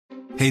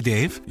Hey,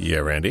 Dave. Yeah,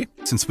 Randy?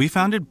 Since we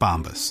founded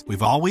Bombas,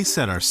 we've always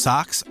said our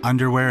socks,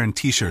 underwear, and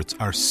T-shirts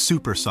are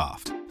super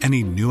soft.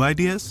 Any new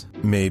ideas?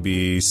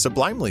 Maybe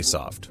sublimely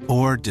soft.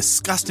 Or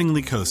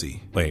disgustingly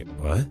cozy. Wait,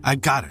 what? I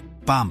got it.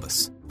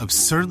 Bombas.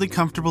 Absurdly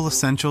comfortable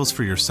essentials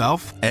for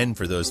yourself and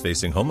for those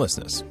facing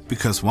homelessness.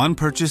 Because one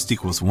purchased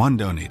equals one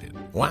donated.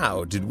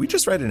 Wow, did we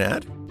just write an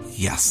ad?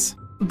 Yes.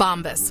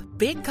 Bombas.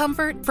 Big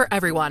comfort for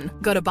everyone.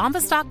 Go to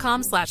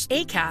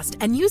bombas.com/ACAST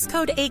and use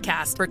code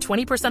ACAST for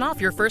 20%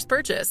 off your first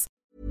purchase.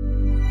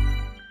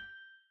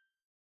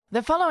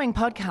 The following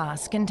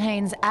podcast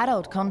contains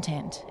adult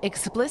content,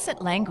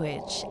 explicit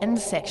language, and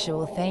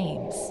sexual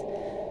themes.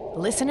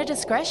 Listener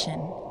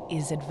discretion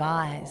is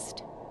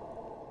advised.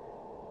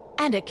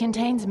 And it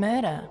contains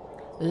murder.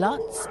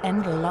 Lots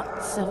and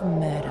lots of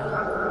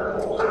murder.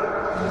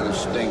 You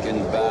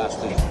stinking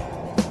bastard.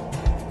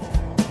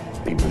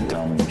 People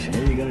tell me,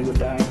 hey, you're gonna go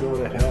die and go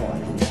to hell.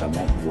 And I'm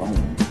not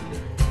wrong.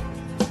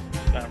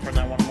 For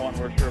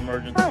 911, where's your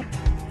emergency? Oh,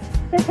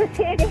 this is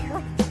Sandy.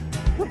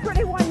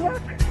 231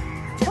 Rock.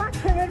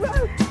 Watson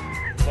Road.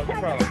 What's the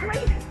problem?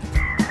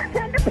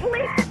 Send the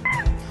police.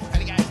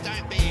 And he goes,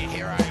 don't be a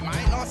hero,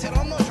 mate. And I said,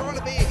 I'm not trying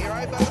to be a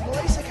hero, but the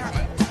police are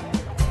coming.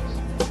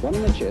 One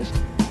in the chest,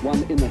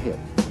 one in the hip.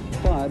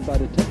 Fired by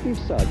Detective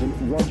Sergeant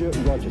Roger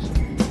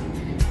Rogerson.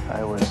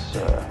 I was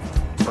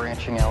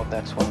branching out.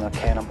 That's when the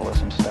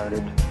cannibalism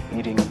started.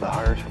 Eating of the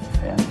heart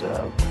and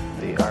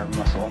the arm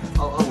muscle.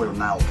 I would have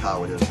nailed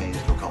Carl with his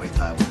hands to a coffee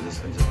table and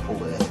just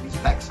pulled it out of his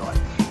backside.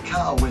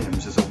 Carl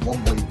Williams is a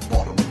wobbly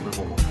bottom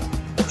little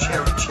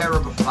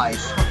cherub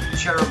face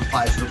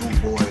little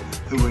boy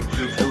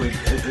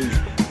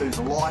whose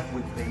life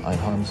would be. I'd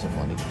harm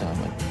someone each time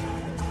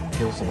I'd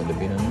kill someone. There'd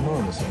be an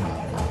enormous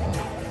amount,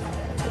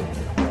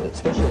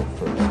 especially at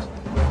first,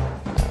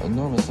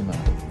 enormous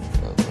amount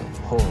of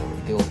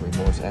horror, guilt,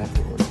 remorse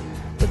afterwards.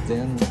 But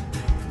then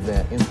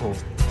that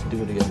impulse to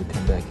do it again would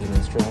come back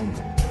even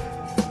stronger.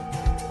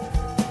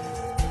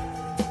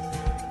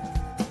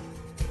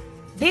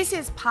 This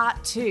is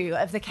part 2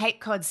 of the Cape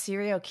Cod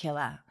serial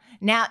killer.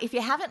 Now, if you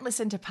haven't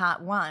listened to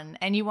part 1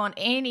 and you want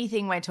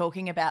anything we're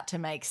talking about to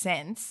make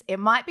sense, it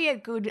might be a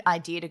good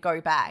idea to go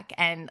back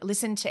and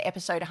listen to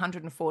episode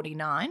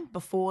 149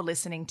 before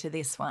listening to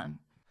this one.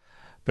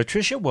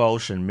 Patricia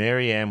Walsh and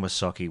Mary Ann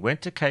Wysocki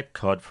went to Cape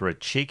Cod for a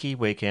cheeky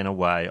weekend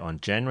away on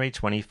January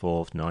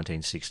 24th,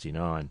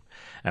 1969,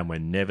 and were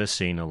never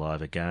seen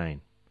alive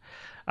again.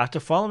 After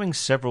following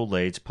several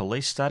leads,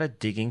 police started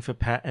digging for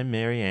Pat and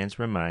Mary Ann's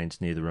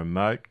remains near the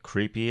remote,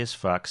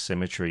 creepy-as-fuck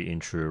cemetery in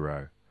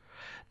Truro.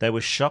 They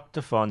were shocked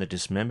to find the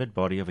dismembered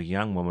body of a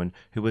young woman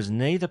who was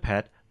neither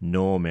Pat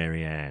nor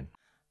Mary Ann.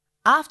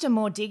 After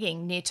more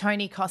digging near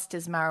Tony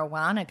Costa's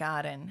marijuana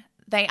garden,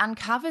 they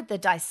uncovered the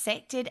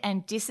dissected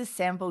and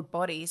disassembled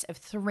bodies of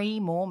 3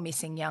 more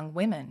missing young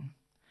women.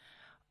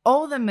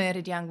 All the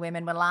murdered young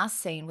women were last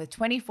seen with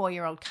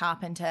 24-year-old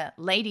carpenter,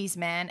 ladies'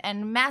 man,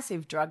 and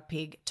massive drug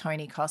pig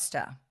Tony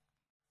Costa.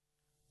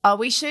 Oh,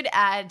 we should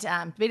add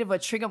a bit of a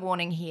trigger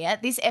warning here.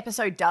 This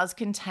episode does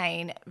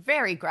contain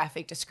very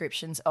graphic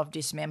descriptions of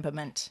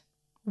dismemberment.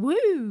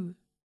 Woo!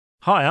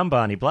 Hi, I'm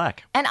Barney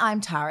Black. And I'm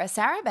Tara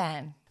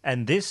Saraban.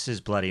 And this is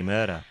Bloody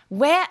Murder.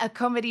 We're a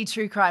comedy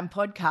true crime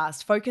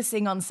podcast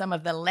focusing on some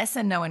of the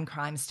lesser-known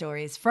crime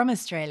stories from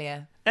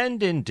Australia.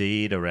 And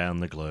indeed around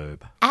the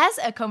globe. As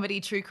a comedy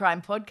true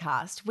crime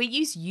podcast, we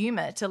use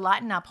humour to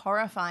lighten up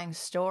horrifying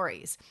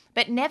stories,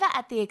 but never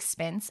at the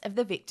expense of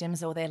the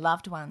victims or their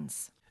loved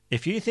ones.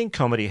 If you think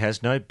comedy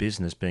has no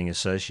business being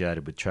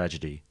associated with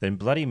tragedy, then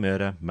Bloody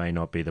Murder may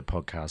not be the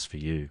podcast for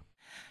you.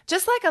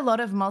 Just like a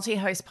lot of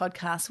multi-host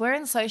podcasts, we're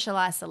in social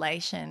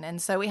isolation,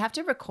 and so we have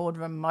to record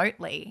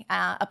remotely.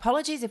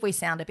 Apologies if we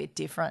sound a bit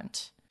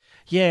different.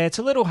 Yeah, it's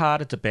a little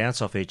harder to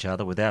bounce off each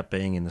other without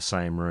being in the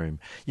same room.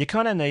 You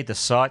kind of need the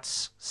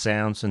sights,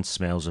 sounds and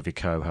smells of your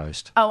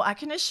co-host. Oh, I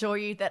can assure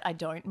you that I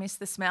don't miss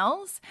the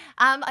smells.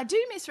 I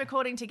do miss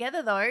recording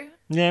together, though.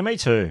 Yeah, me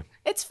too.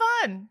 It's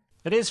fun.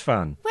 It is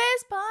fun.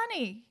 Where's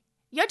Barney?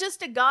 You're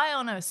just a guy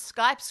on a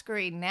Skype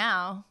screen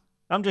now.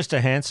 I'm just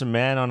a handsome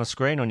man on a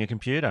screen on your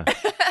computer.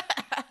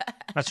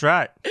 That's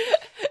right.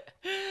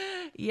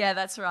 Yeah,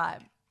 that's right.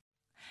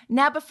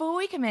 Now, before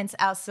we commence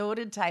our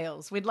sordid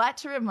tales, we'd like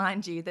to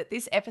remind you that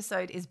this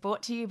episode is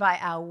brought to you by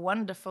our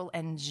wonderful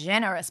and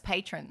generous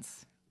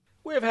patrons.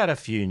 We've had a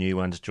few new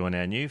ones join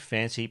our new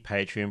fancy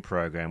Patreon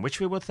program,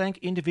 which we will thank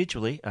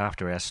individually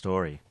after our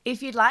story.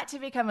 If you'd like to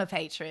become a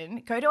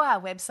patron, go to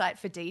our website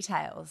for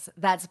details.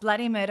 That's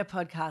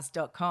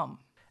bloodymurderpodcast.com.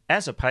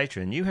 As a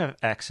patron, you have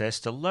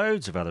access to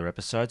loads of other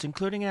episodes,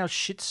 including our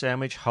shit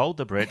sandwich Hold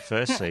the Bread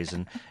first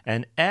season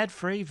and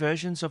ad-free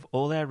versions of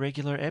all our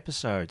regular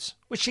episodes,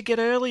 which you get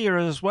earlier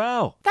as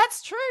well.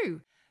 That's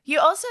true. You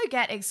also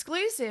get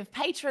exclusive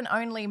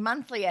patron-only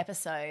monthly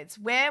episodes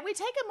where we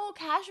take a more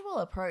casual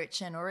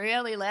approach and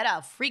really let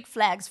our freak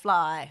flags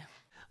fly.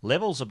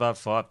 Levels above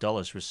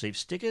 $5 receive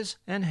stickers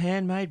and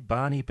handmade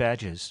Barney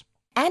badges.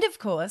 And of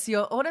course,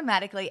 you're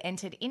automatically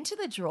entered into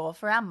the draw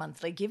for our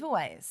monthly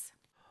giveaways.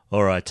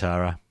 All right,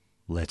 Tara,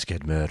 Let's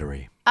get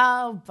murdery.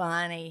 Oh,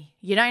 Barney,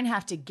 you don't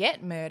have to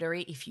get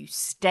murdery if you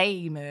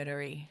stay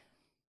murdery.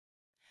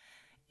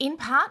 In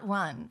part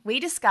 1, we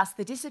discussed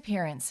the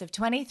disappearance of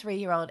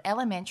 23-year-old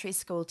elementary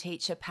school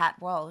teacher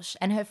Pat Walsh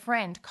and her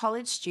friend,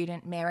 college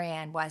student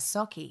Marianne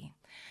Wysocki.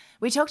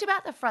 We talked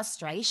about the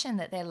frustration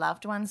that their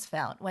loved ones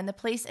felt when the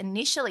police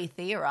initially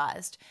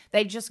theorised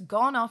they'd just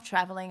gone off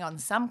travelling on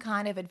some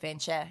kind of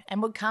adventure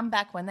and would come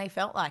back when they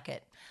felt like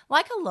it,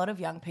 like a lot of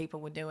young people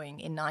were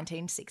doing in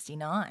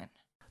 1969.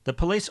 The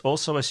police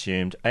also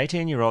assumed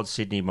 18-year-old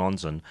Sydney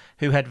Monson,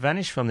 who had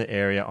vanished from the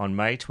area on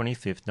May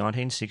 25,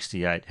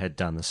 1968, had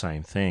done the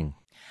same thing.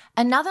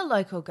 Another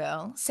local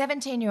girl,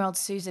 17-year-old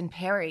Susan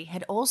Perry,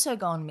 had also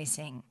gone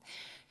missing.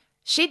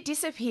 She'd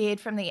disappeared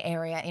from the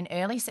area in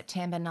early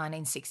September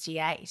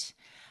 1968.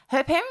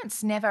 Her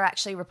parents never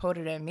actually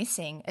reported her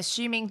missing,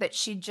 assuming that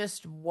she'd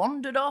just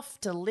wandered off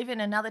to live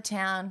in another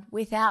town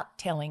without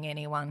telling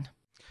anyone.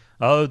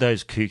 Oh,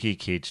 those kooky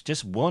kids,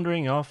 just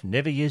wandering off,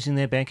 never using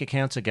their bank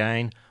accounts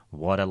again.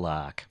 What a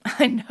lark.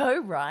 I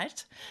know,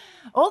 right?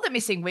 All the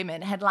missing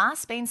women had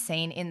last been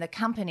seen in the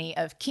company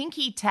of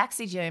kinky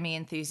taxidermy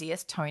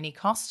enthusiast Tony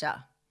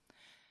Costa.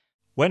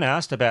 When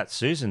asked about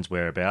Susan's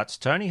whereabouts,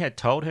 Tony had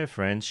told her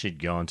friends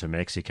she'd gone to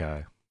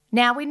Mexico.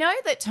 Now, we know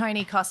that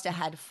Tony Costa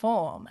had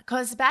form,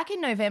 because back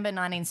in November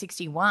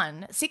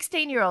 1961,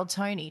 16-year-old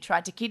Tony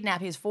tried to kidnap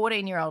his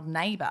 14-year-old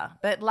neighbour,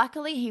 but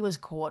luckily he was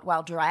caught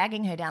while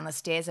dragging her down the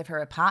stairs of her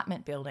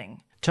apartment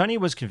building. Tony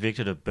was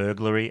convicted of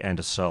burglary and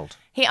assault.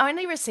 He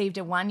only received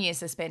a 1-year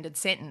suspended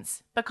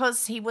sentence,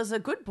 because he was a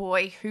good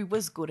boy who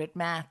was good at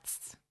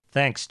maths.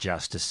 Thanks,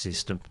 justice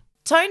system.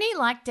 Tony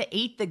liked to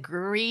eat the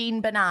green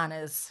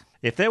bananas.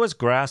 If there was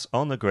grass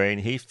on the green,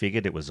 he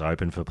figured it was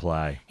open for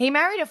play. He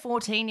married a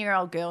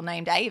 14-year-old girl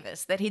named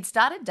Avis that he'd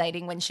started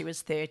dating when she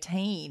was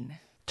 13.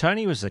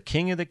 Tony was the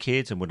king of the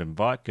kids and would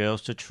invite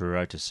girls to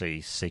Truro to see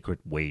his secret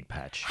weed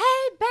patch.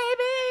 Hey,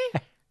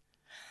 baby!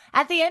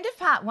 At the end of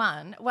part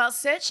 1, while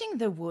searching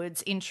the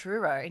woods in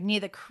Truro near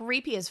the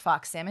creepy as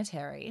fuck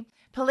cemetery,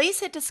 police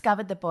had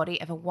discovered the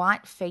body of a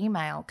white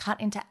female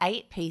cut into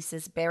 8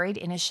 pieces buried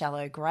in a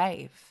shallow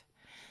grave.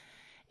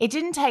 It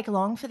didn't take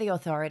long for the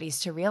authorities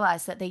to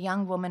realise that the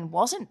young woman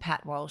wasn't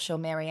Pat Walsh or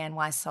Marianne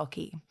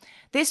Wysocki.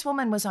 This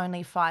woman was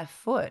only 5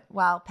 foot,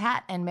 while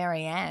Pat and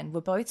Marianne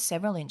were both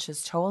several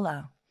inches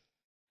taller.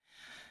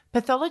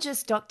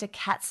 Pathologist Dr.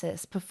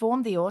 Katzis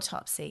performed the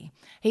autopsy.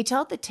 He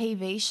told the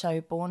TV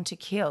show Born to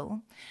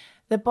Kill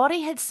the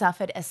body had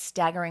suffered a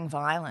staggering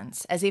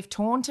violence, as if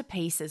torn to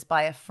pieces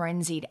by a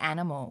frenzied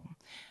animal.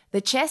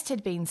 The chest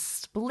had been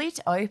split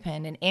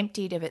open and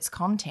emptied of its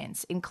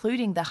contents,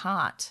 including the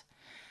heart.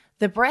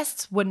 The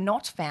breasts were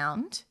not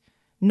found,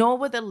 nor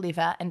were the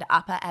liver and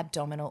upper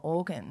abdominal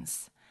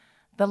organs.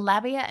 The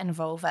labia and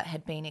vulva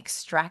had been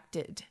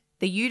extracted.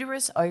 The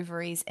uterus,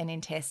 ovaries, and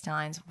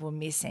intestines were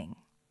missing.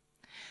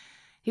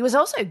 He was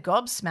also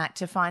gobsmacked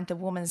to find the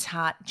woman's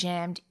heart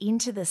jammed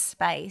into the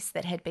space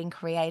that had been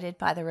created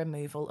by the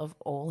removal of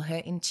all her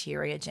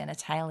interior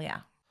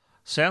genitalia.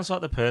 Sounds like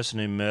the person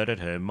who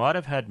murdered her might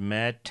have had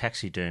mad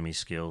taxidermy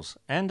skills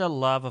and a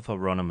love of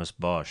Hieronymus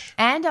Bosch.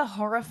 And a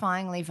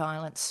horrifyingly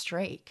violent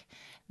streak.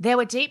 There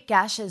were deep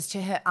gashes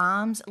to her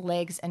arms,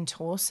 legs and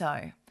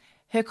torso.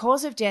 Her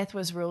cause of death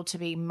was ruled to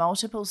be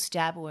multiple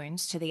stab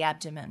wounds to the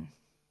abdomen.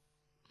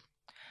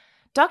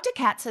 Dr.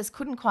 Katzis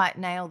couldn't quite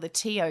nail the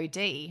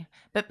TOD,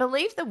 but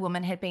believed the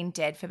woman had been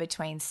dead for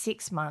between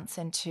 6 months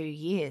and 2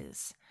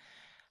 years.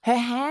 Her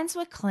hands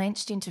were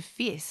clenched into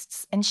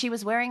fists and she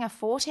was wearing a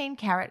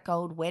 14-karat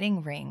gold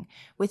wedding ring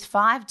with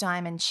 5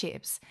 diamond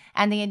chips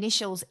and the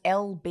initials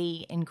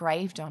LB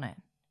engraved on it.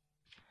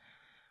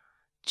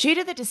 Due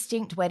to the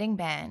distinct wedding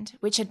band,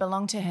 which had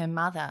belonged to her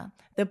mother,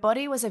 the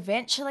body was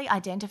eventually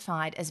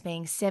identified as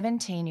being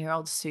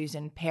 17-year-old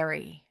Susan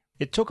Perry.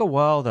 It took a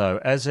while though,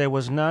 as there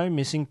was no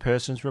missing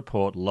persons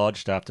report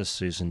lodged after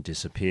Susan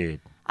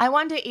disappeared. I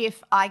wonder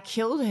if "I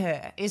killed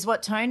her" is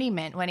what Tony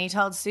meant when he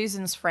told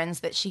Susan's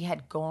friends that she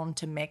had gone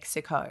to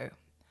Mexico.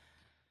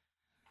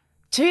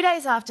 2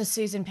 days after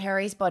Susan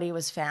Perry's body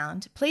was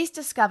found, police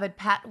discovered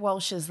Pat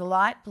Walsh's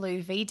light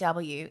blue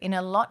VW in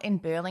a lot in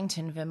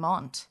Burlington,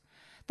 Vermont.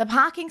 The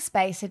parking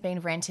space had been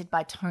rented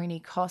by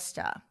Tony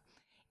Costa.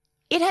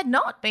 It had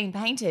not been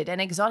painted an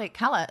exotic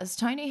colour, as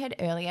Tony had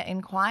earlier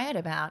inquired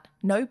about.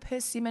 No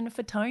persimmon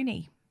for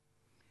Tony.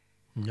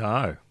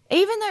 No.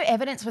 Even though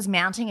evidence was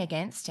mounting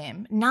against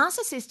him,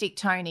 narcissistic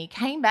Tony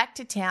came back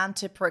to town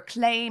to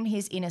proclaim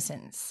his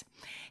innocence.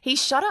 He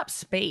shot up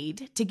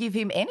speed to give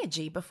him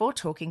energy before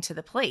talking to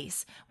the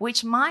police,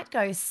 which might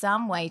go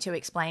some way to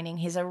explaining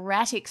his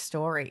erratic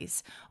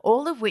stories,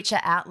 all of which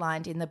are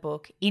outlined in the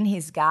book In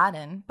His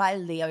Garden by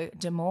Leo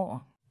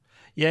D'Amour.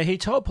 Yeah, he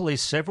told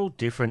police several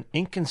different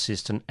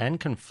inconsistent and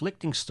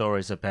conflicting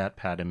stories about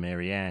Pat and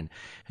Marianne.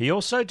 He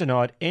also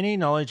denied any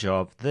knowledge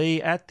of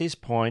the, at this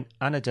point,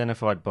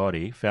 unidentified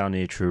body found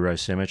near Truro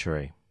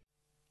Cemetery.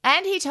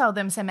 And he told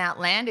them some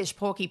outlandish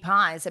porky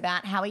pies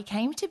about how he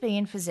came to be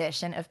in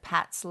possession of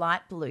Pat's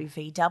light blue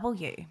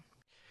VW.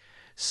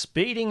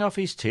 Speeding off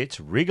his tits,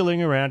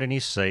 wriggling around in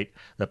his seat,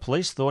 the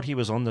police thought he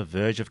was on the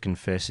verge of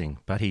confessing,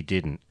 but he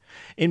didn't.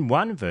 In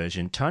one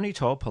version, Tony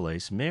told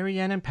police Mary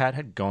Ann and Pat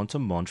had gone to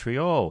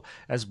Montreal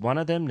as one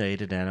of them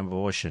needed an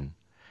abortion,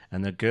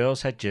 and the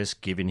girls had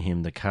just given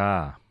him the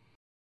car.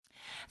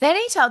 Then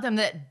he told them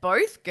that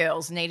both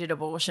girls needed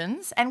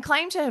abortions and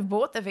claimed to have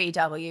bought the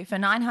VW for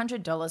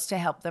 $900 to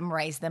help them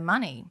raise the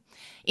money.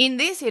 In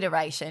this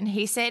iteration,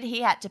 he said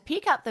he had to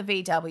pick up the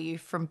VW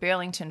from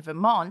Burlington,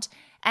 Vermont,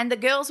 and the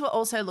girls were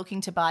also looking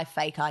to buy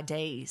fake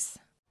IDs.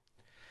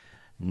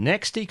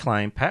 Next, he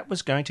claimed Pat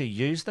was going to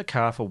use the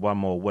car for one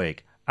more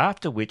week,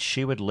 after which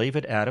she would leave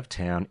it out of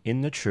town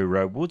in the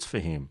Truro woods for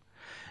him.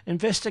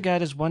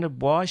 Investigators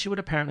wondered why she would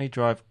apparently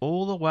drive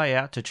all the way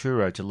out to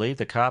Truro to leave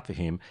the car for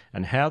him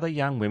and how the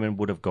young women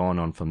would have gone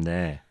on from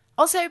there.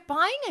 Also,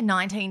 buying a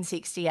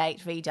 1968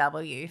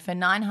 VW for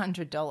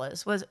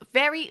 $900 was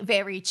very,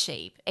 very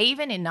cheap,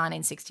 even in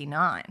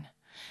 1969.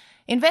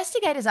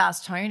 Investigators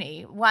asked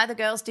Tony why the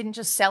girls didn't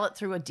just sell it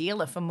through a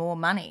dealer for more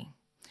money.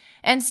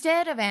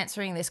 Instead of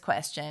answering this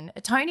question,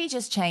 Tony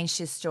just changed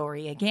his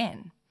story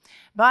again.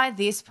 By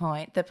this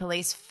point, the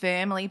police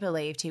firmly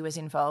believed he was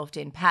involved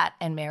in Pat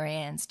and Mary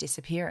Ann's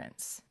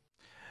disappearance.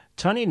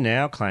 Tony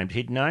now claimed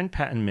he'd known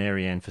Pat and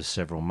Mary Ann for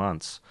several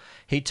months.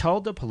 He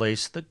told the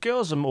police the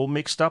girls are all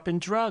mixed up in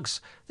drugs.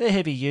 They're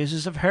heavy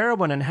users of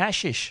heroin and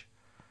hashish.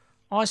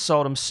 I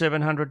sold them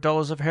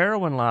 $700 of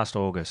heroin last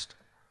August.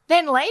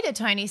 Then later,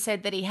 Tony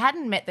said that he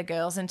hadn't met the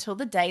girls until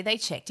the day they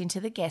checked into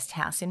the guest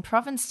house in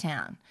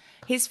Provincetown.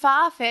 His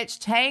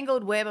far-fetched,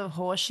 tangled web of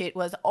horseshit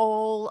was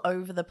all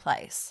over the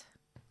place.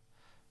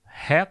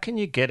 How can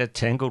you get a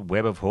tangled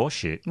web of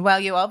horseshit? Well,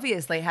 you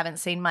obviously haven't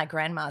seen my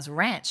grandma's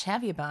ranch,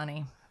 have you,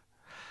 Barney?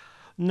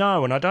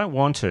 No, and I don't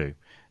want to.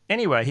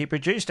 Anyway, he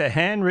produced a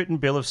handwritten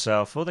bill of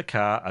sale for the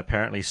car,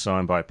 apparently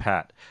signed by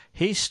Pat.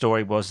 His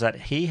story was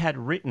that he had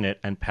written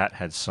it and Pat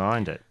had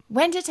signed it.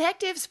 When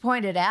detectives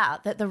pointed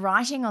out that the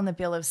writing on the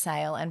bill of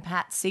sale and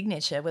Pat's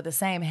signature were the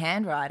same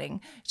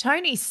handwriting,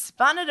 Tony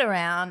spun it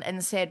around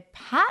and said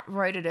Pat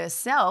wrote it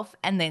herself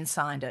and then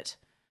signed it.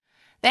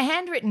 The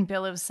handwritten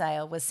bill of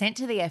sale was sent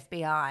to the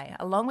FBI,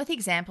 along with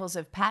examples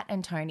of Pat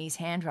and Tony's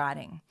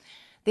handwriting.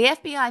 The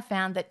FBI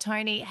found that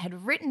Tony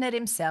had written it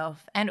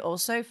himself and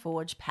also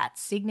forged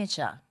Pat's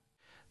signature.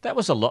 That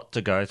was a lot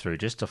to go through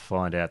just to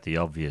find out the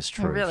obvious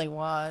truth. It really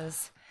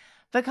was.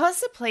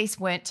 Because the police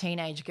weren't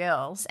teenage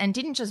girls and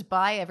didn't just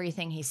buy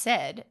everything he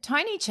said,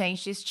 Tony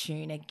changed his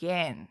tune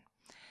again.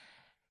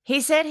 He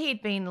said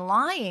he'd been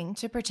lying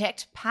to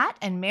protect Pat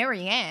and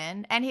Mary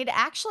Ann, and he'd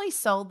actually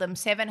sold them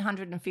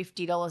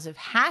 $750 of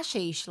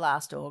hashish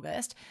last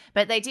August,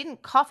 but they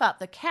didn't cough up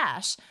the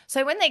cash,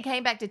 so when they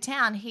came back to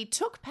town, he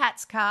took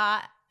Pat's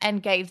car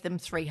and gave them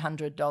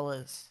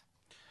 $300.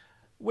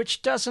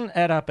 Which doesn't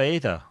add up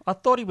either. I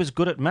thought he was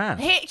good at math.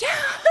 I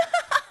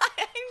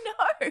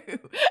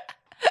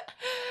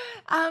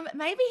know.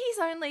 Maybe he's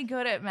only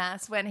good at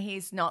maths when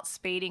he's not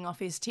speeding off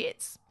his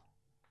tits.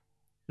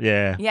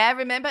 Yeah. Yeah,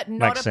 remember,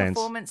 not a sense.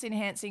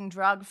 performance-enhancing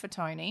drug for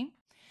Tony.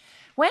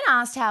 When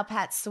asked how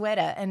Pat's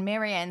sweater and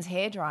Mary Ann's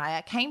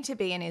hairdryer came to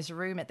be in his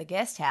room at the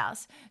guest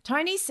house,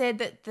 Tony said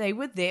that they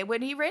were there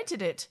when he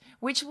rented it,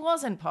 which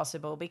wasn't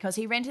possible because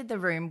he rented the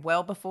room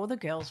well before the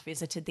girls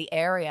visited the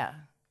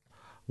area.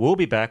 We'll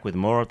be back with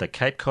more of the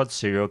Cape Cod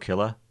serial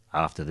killer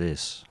after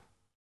this.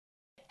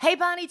 Hey,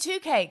 Barney Two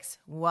Cakes,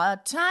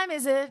 what time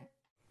is it?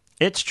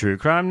 It's True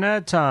Crime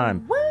Nerd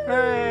Time. Woo!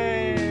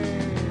 Hooray!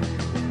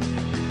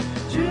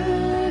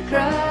 True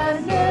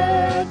Crime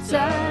Nerd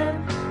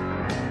Time.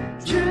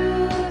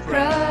 True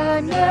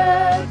Crime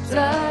Nerd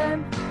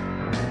Time.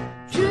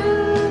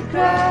 True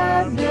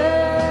Crime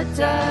Nerd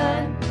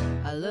Time.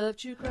 I love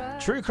True Crime.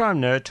 True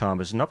Crime Nerd Time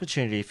is an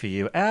opportunity for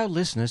you, our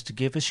listeners, to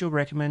give us your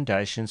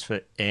recommendations for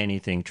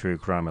anything true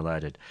crime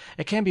related.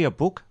 It can be a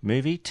book,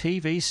 movie,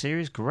 TV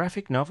series,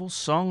 graphic novel,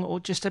 song, or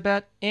just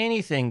about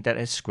anything that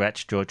has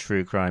scratched your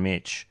true crime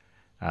itch.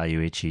 Are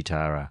you itchy,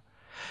 Tara?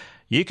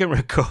 You can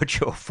record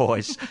your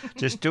voice.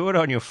 Just do it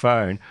on your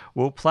phone.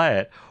 We'll play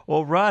it,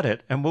 or write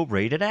it, and we'll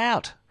read it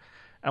out.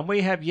 And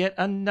we have yet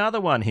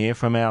another one here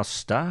from our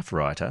staff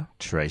writer,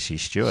 Tracy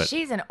Stewart.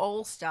 She's an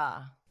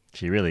all-star.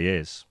 She really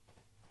is.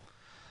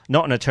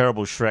 Not in a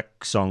terrible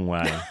Shrek song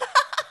way,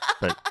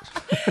 but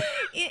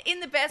in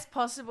the best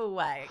possible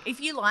way.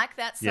 If you like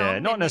that song, yeah,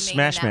 not in a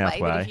Smash Mouth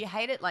way. But if you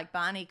hate it like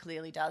Barney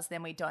clearly does,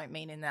 then we don't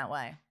mean in that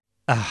way.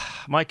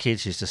 My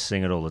kids used to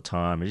sing it all the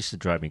time. It used to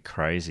drive me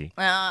crazy.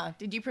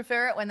 Did you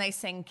prefer it when they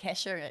sang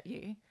Kesha at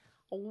you?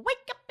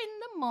 Wake up in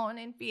the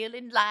morning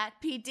feeling like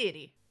P.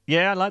 Diddy.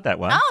 Yeah, I like that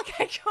one. Oh,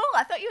 okay, cool.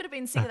 I thought you would have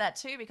been singing that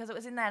too because it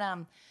was in that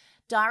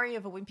Diary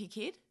of a Wimpy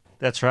Kid.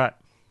 That's right.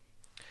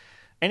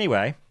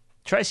 Anyway,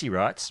 Tracy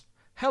writes,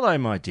 "Hello,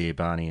 my dear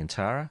Barney and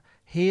Tara.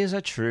 Here's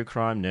a True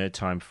Crime Nerd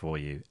Time for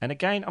you. And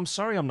again, I'm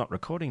sorry I'm not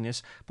recording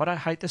this, but I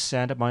hate the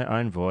sound of my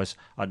own voice.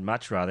 I'd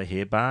much rather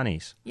hear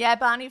Barney's." Yeah,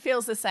 Barney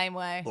feels the same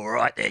way. All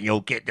right, then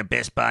you'll get the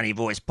best Barney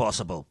voice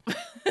possible.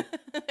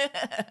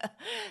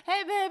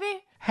 Hey,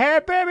 baby. Hey,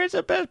 baby, it's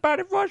the best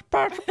Barney voice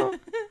possible.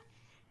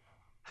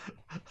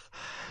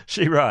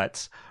 She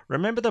writes,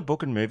 remember the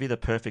book and movie The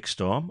Perfect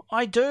Storm?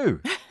 I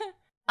do.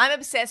 I'm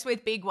obsessed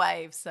with big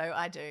waves, so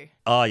I do.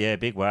 Oh, yeah,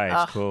 big waves.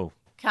 Oh, cool.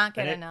 Can't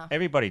get enough.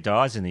 Everybody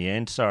dies in the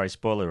end. Sorry,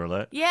 spoiler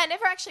alert. Yeah, I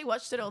never actually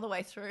watched it all the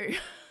way through.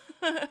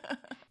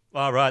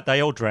 All right,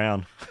 they all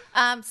drown.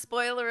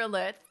 Spoiler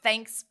alert.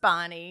 Thanks,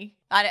 Barney.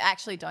 I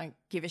actually don't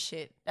give a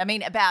shit. I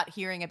mean, about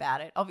hearing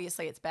about it.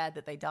 Obviously, it's bad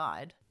that they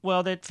died.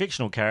 Well, they're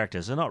fictional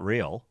characters. They're not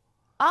real.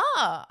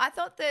 Oh, I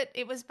thought that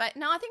it was...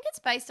 No, I think it's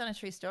based on a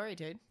true story,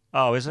 dude.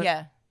 Oh, is it?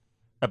 Yeah.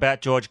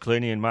 About George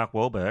Clooney and Mark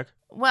Wahlberg?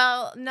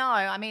 Well, no.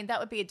 I mean, that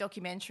would be a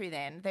documentary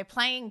then. They're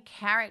playing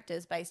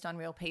characters based on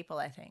real people,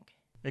 I think.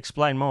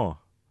 Explain more.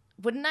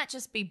 Wouldn't that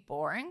just be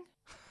boring?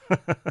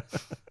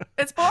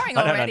 It's boring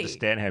already. I don't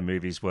understand how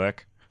movies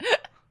work.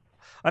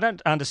 I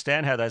don't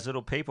understand how those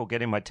little people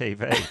get in my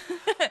TV.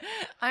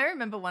 I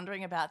remember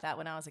wondering about that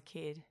when I was a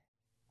kid.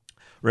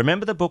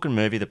 Remember the book and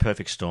movie The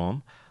Perfect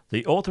Storm?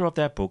 The author of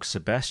that book,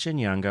 Sebastian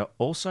Junger,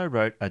 also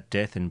wrote A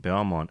Death in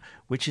Belmont,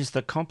 which is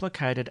the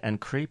complicated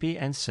and creepy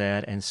and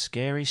sad and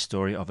scary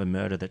story of a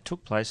murder that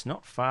took place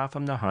not far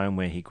from the home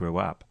where he grew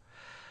up.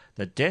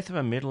 The death of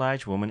a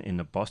middle-aged woman in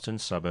the Boston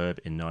suburb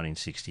in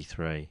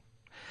 1963.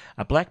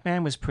 A black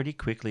man was pretty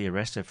quickly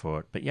arrested for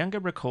it, but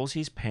Junger recalls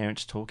his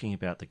parents talking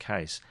about the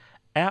case,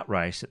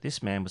 outraged that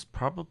this man was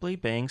probably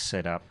being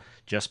set up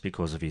just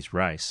because of his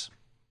race.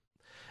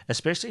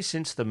 Especially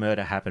since the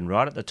murder happened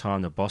right at the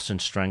time the Boston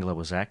Strangler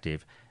was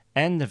active,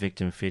 and the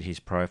victim fit his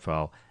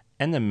profile,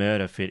 and the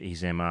murder fit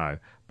his MO,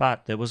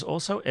 but there was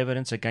also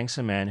evidence against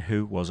a man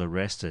who was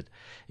arrested.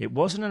 It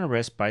wasn't an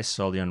arrest based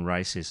solely on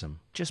racism,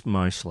 just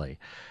mostly.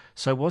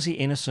 So was he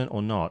innocent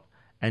or not?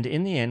 And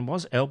in the end,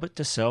 was Albert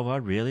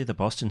DeSalvo really the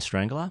Boston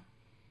Strangler?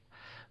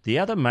 The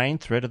other main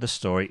thread of the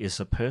story is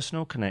the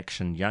personal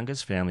connection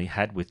Junger's family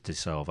had with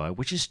DeSalvo,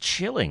 which is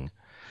chilling.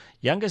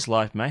 Junger's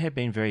life may have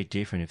been very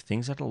different if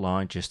things had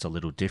aligned just a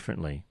little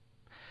differently.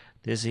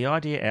 There's the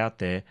idea out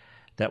there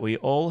that we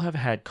all have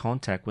had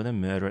contact with a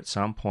murder at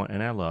some point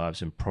in our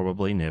lives and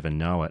probably never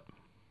know it.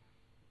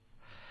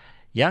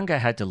 Junger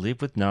had to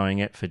live with knowing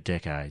it for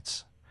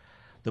decades.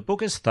 The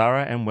book is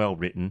thorough and well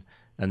written,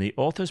 and the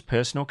author's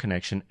personal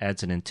connection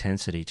adds an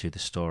intensity to the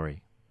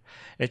story.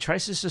 It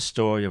traces the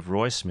story of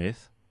Roy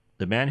Smith,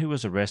 the man who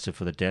was arrested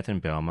for the death in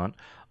Belmont,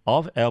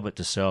 of Albert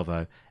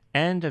DeSalvo,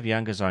 and of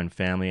Junger's own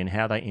family and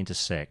how they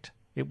intersect.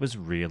 It was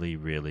really,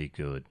 really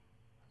good.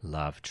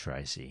 Love,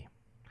 Tracy.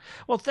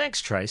 Well,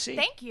 thanks, Tracy.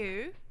 Thank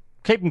you.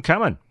 Keep them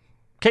coming.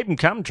 Keep them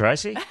coming,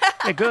 Tracy.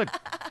 They're good.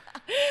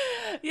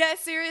 Yeah,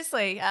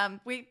 seriously.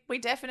 We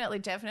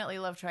definitely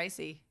love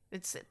Tracy.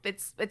 It's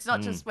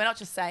not just, we're not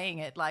just saying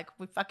it, like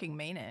we fucking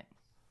mean it.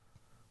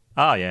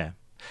 Oh, yeah.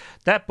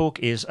 That book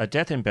is A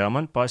Death in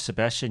Belmont by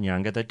Sebastian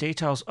Junger, the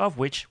details of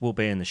which will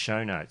be in the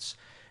show notes.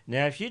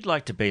 Now, if you'd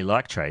like to be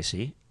like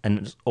Tracy,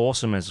 and as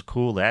awesome as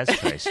cool as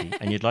Tracy,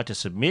 and you'd like to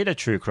submit a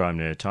True Crime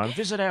Nerd Time,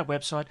 visit our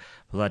website,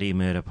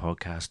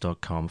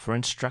 bloodymurderpodcast.com, for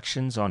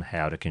instructions on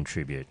how to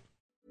contribute.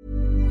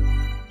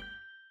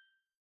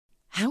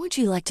 How would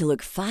you like to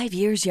look 5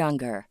 years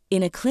younger?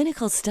 In a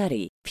clinical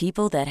study,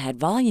 people that had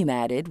volume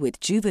added with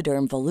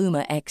Juvederm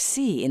Voluma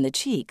XC in the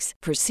cheeks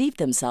perceived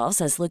themselves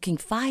as looking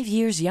 5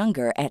 years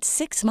younger at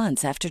 6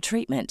 months after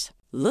treatment.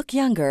 Look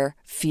younger,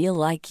 feel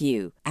like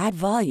you. Add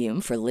volume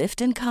for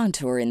lift and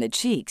contour in the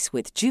cheeks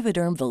with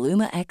Juvederm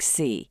Voluma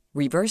XC.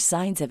 Reverse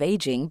signs of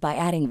aging by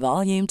adding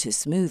volume to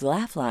smooth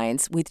laugh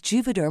lines with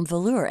Juvederm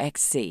Volure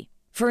XC.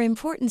 For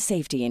important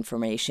safety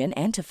information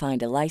and to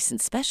find a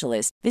licensed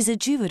specialist,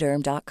 visit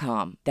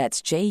Juvederm.com.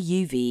 That's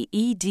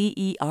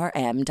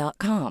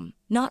JUVEDERM.com.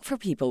 Not for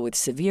people with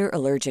severe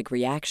allergic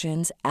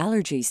reactions,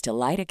 allergies to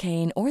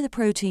lidocaine, or the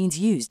proteins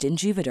used in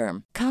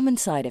Juvederm. Common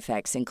side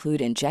effects include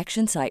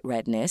injection site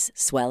redness,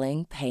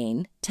 swelling,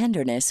 pain,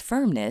 tenderness,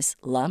 firmness,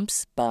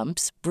 lumps,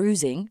 bumps,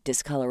 bruising,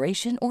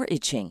 discoloration, or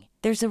itching.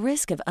 There's a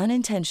risk of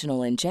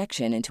unintentional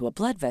injection into a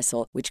blood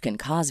vessel, which can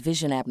cause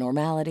vision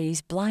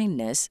abnormalities,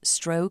 blindness,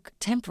 stroke,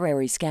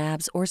 temporary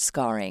scabs, or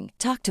scarring.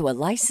 Talk to a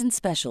licensed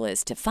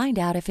specialist to find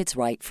out if it's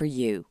right for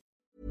you.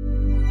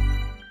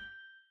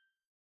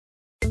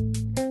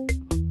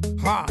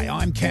 Hi,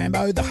 I'm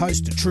Cambo, the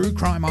host of True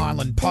Crime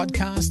Island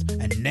podcast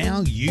and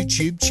now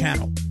YouTube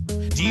channel.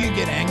 Do you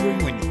get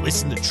angry when you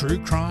listen to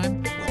true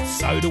crime? Well,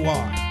 so do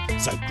I.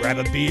 So grab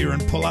a beer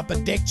and pull up a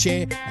deck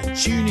chair and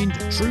tune in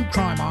to True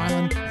Crime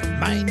Island and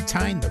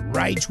maintain the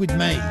rage with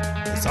me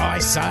as I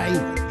say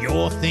what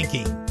you're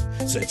thinking.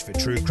 Search for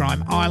True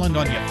Crime Island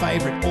on your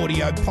favourite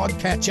audio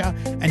podcatcher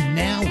and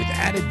now with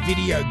added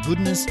video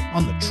goodness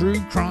on the True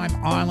Crime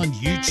Island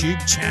YouTube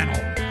channel.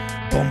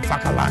 Boom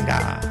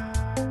fakalanga.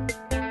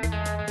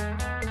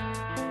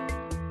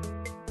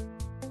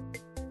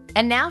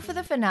 And now for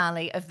the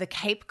finale of the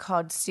Cape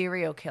Cod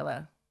serial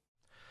killer.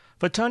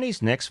 For Tony's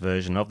next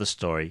version of the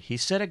story, he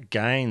said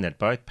again that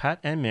both Pat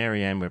and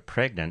Marianne were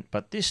pregnant,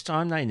 but this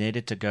time they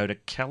needed to go to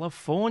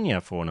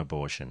California for an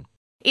abortion.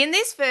 In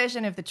this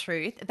version of the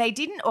truth, they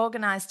didn't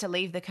organise to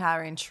leave the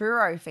car in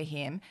Truro for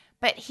him,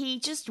 but he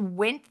just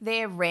went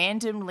there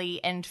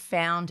randomly and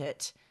found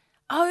it.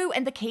 Oh,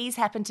 and the keys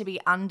happened to be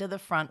under the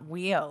front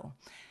wheel.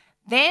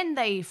 Then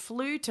they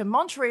flew to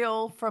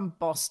Montreal from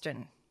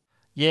Boston.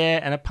 Yeah,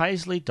 and a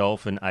Paisley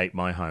dolphin ate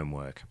my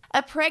homework.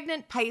 A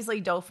pregnant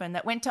Paisley dolphin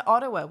that went to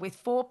Ottawa with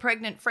 4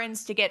 pregnant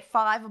friends to get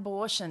 5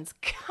 abortions.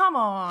 Come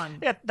on.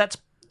 Yeah, that's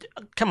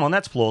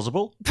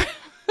plausible.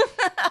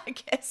 I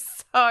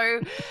guess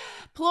so.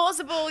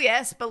 Plausible,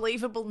 yes.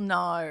 Believable,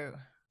 no.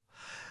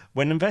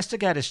 When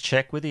investigators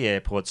checked with the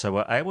airports, they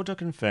were able to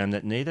confirm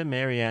that neither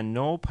Marianne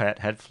nor Pat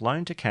had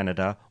flown to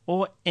Canada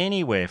or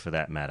anywhere for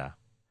that matter.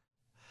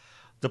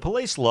 The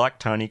police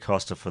liked Tony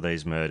Costa for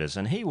these murders,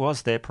 and he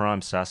was their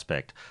prime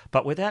suspect,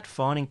 but without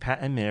finding Pat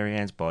and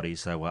Marianne's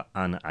bodies, they were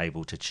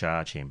unable to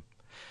charge him.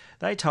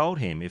 They told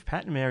him, if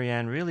Pat and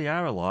Marianne really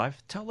are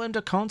alive, tell them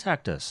to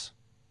contact us.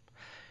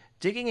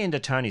 Digging into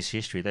Tony's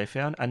history, they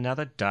found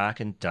another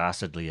dark and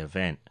dastardly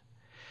event.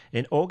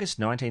 In August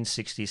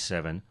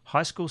 1967,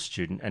 high school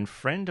student and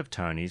friend of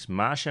Tony's,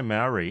 Marsha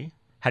Mowry,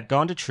 had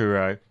gone to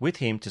Truro with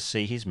him to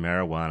see his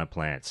marijuana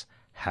plants.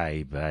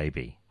 Hey,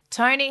 baby.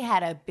 Tony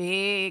had a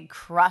big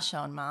crush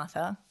on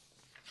Martha.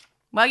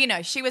 Well, you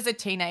know, she was a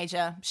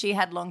teenager. She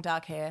had long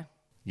dark hair.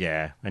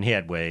 Yeah, and he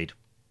had weed.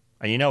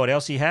 And you know what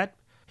else he had?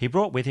 He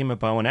brought with him a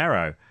bow and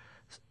arrow.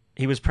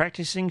 He was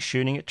practicing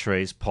shooting at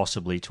trees,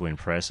 possibly to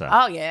impress her.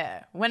 Oh,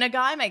 yeah. When a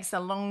guy makes a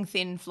long,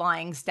 thin,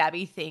 flying,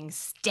 stabby thing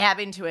stab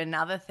into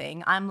another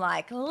thing, I'm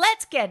like,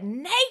 let's get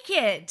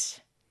naked.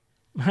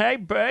 Hey,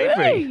 baby.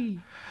 Hey.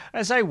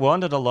 As they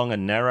wandered along a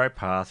narrow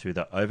path through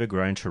the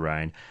overgrown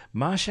terrain,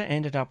 Marsha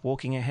ended up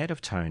walking ahead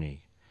of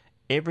Tony.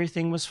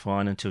 Everything was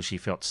fine until she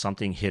felt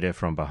something hit her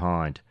from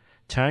behind.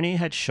 Tony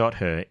had shot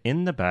her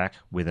in the back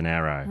with an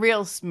arrow.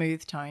 Real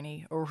smooth,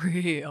 Tony.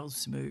 Real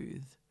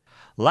smooth.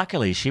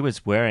 Luckily, she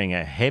was wearing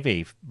a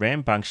heavy,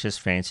 rambunctious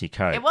fancy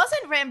coat. It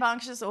wasn't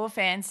rambunctious or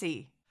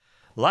fancy.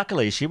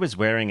 Luckily, she was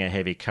wearing a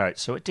heavy coat,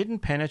 so it didn't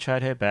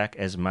penetrate her back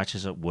as much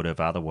as it would have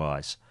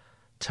otherwise.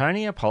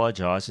 Tony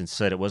apologised and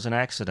said it was an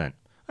accident.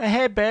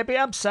 Hey, baby,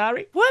 I'm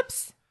sorry.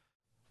 Whoops.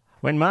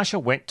 When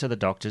Marsha went to the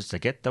doctors to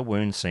get the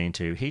wound seen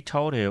to, he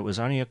told her it was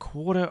only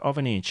 1/4 of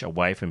an inch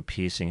away from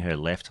piercing her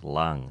left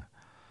lung.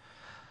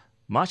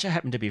 Marsha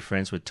happened to be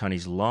friends with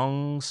Tony's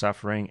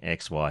long-suffering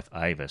ex-wife,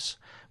 Avis.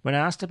 When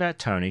asked about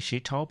Tony, she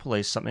told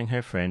police something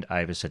her friend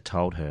Avis had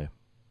told her.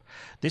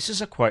 This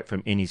is a quote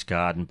from In His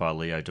Garden by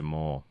Leo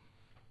D'Amour.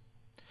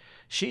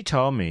 She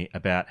told me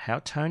about how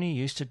Tony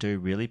used to do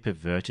really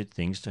perverted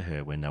things to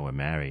her when they were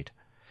married.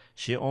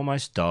 She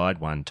almost died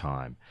one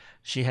time.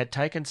 She had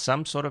taken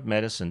some sort of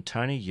medicine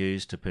Tony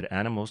used to put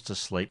animals to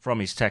sleep from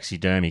his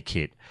taxidermy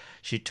kit.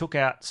 She took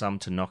out some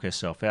to knock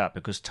herself out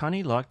because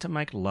Tony liked to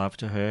make love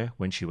to her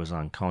when she was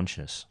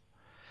unconscious.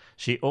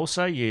 She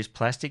also used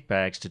plastic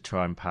bags to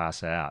try and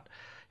pass out.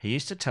 He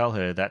used to tell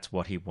her that's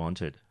what he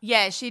wanted.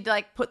 Yeah, she'd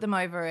put them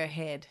over her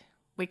head.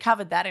 We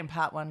covered that in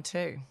part 1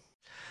 too.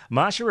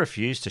 Marsha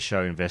refused to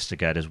show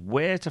investigators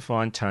where to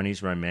find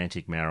Tony's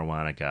romantic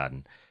marijuana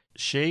garden.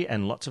 She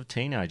and lots of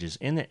teenagers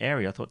in the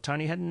area thought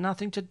Tony had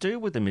nothing to do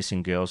with the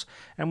missing girls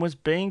and was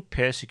being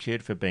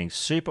persecuted for being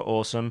super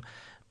awesome,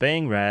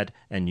 being rad,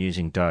 and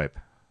using dope.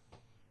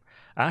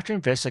 After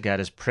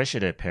investigators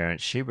pressured her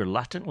parents, she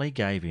reluctantly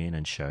gave in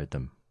and showed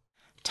them.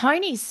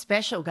 Tony's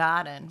special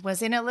garden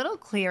was in a little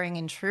clearing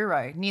in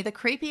Truro near the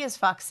Creepy as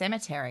Fuck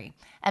cemetery,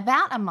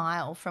 about a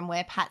mile from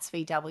where Pat's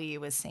VW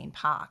was seen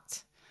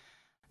parked.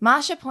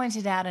 Marsha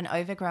pointed out an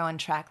overgrown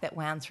track that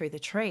wound through the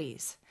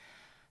trees.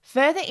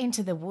 Further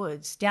into the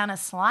woods, down a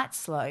slight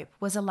slope,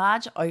 was a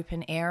large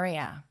open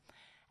area.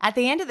 At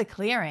the end of the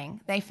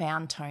clearing, they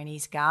found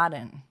Tony's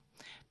garden.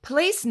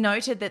 Police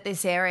noted that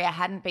this area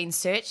hadn't been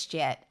searched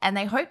yet, and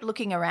they hoped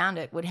looking around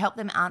it would help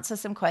them answer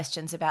some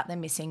questions about the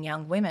missing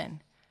young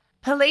women.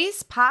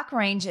 Police, park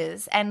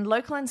rangers, and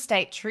local and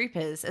state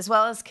troopers, as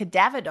well as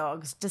cadaver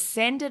dogs,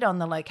 descended on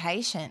the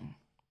location.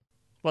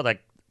 Well, they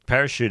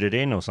parachuted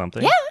in or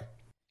something. Yeah.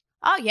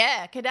 Oh,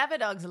 yeah. Cadaver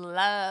dogs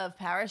love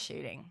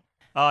parachuting.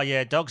 Oh,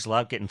 yeah, dogs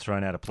love getting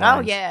thrown out of planes. Oh,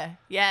 yeah.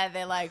 Yeah,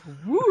 they're like,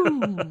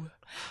 woo.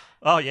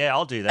 Oh, yeah,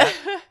 I'll do that.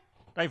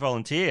 They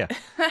volunteer.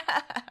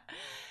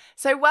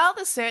 So while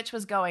the search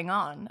was going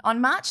on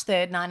March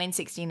 3rd,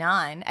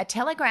 1969, a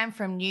telegram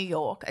from New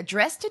York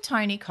addressed to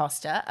Tony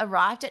Costa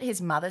arrived at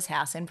his mother's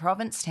house in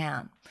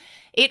Provincetown.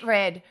 It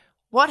read,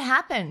 "What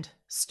happened?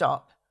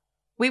 Stop.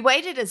 We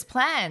waited as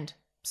planned.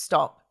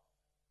 Stop.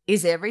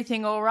 Is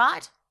everything all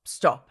right?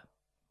 Stop.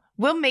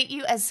 We'll meet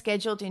you as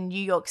scheduled in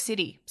New York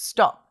City.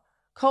 Stop.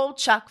 Call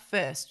Chuck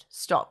first.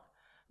 Stop.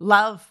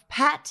 Love,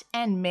 Pat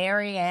and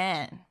Mary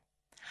Ann."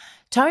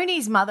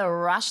 Tony's mother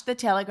rushed the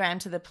telegram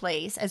to the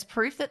police as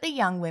proof that the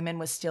young women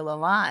were still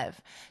alive.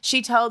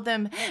 She told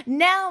them,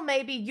 "Now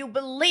maybe you'll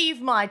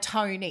believe my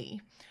Tony."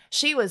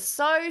 She was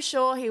so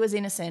sure he was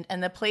innocent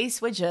and the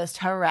police were just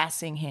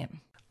harassing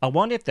him. I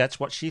wonder if that's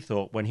what she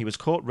thought when he was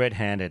caught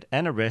red-handed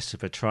and arrested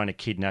for trying to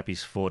kidnap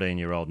his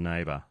 14-year-old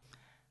neighbour.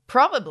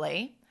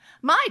 Probably.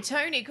 My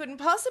Tony couldn't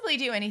possibly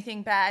do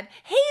anything bad.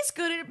 He's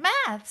good at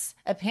maths,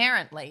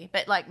 apparently,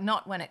 but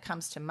not when it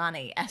comes to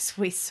money, as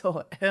we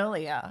saw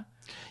earlier.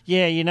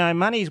 Yeah, you know,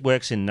 money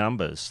works in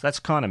numbers. That's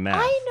kind of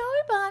math. I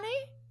know,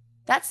 Barney.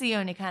 That's the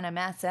only kind of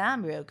maths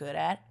I'm real good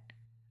at.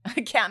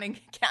 counting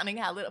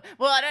how little.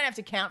 Well, I don't have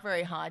to count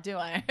very high, do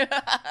I?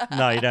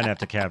 No, you don't have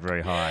to count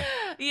very high.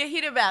 You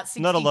hit about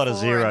 64 Not a lot of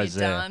zeros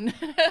and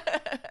you're there.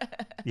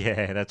 done.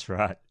 Yeah, that's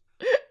right.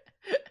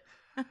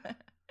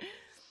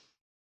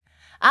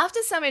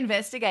 After some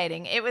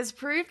investigating, it was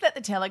proved that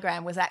the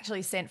telegram was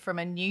actually sent from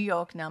a New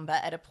York number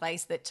at a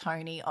place that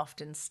Tony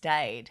often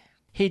stayed.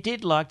 He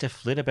did like to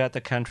flit about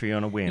the country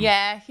on a whim.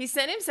 Yeah, he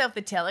sent himself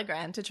the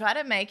telegram to try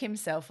to make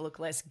himself look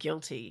less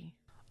guilty.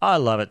 I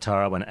love it,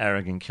 Tara, when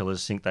arrogant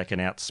killers think they can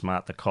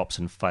outsmart the cops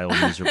and fail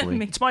miserably.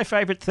 It's my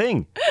favourite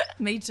thing.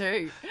 Me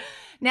too.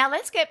 Now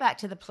let's get back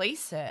to the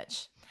police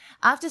search.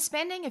 After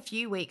spending a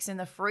few weeks in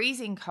the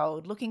freezing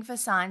cold looking for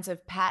signs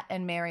of Pat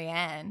and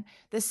Marianne,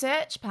 the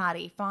search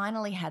party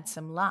finally had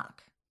some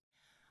luck.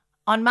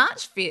 On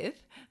March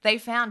 5th, they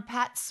found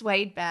Pat's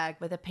suede bag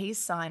with a peace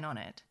sign on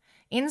it.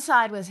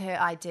 Inside was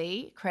her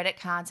ID, credit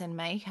cards and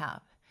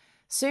makeup.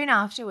 Soon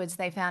afterwards,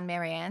 they found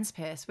Marianne's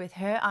purse with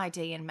her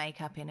ID and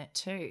makeup in it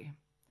too.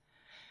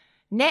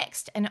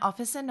 Next, an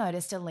officer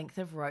noticed a length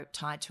of rope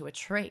tied to a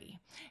tree.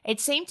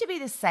 It seemed to be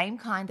the same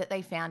kind that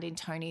they found in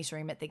Tony's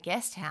room at the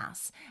guest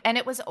house, and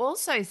it was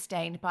also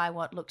stained by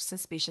what looked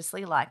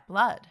suspiciously like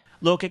blood.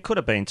 Look, it could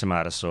have been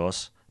tomato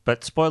sauce,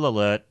 but spoiler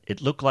alert,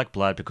 it looked like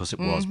blood because it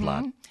was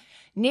blood.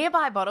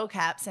 Nearby bottle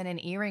caps and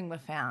an earring were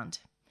found.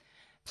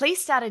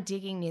 Police started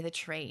digging near the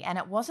tree, and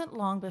it wasn't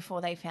long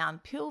before they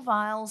found pill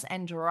vials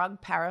and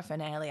drug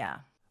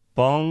paraphernalia.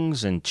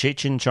 Bongs and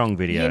Cheech and Chong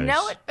videos. You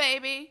know it,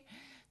 baby.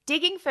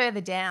 Digging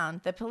further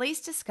down, the police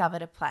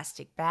discovered a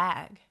plastic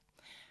bag.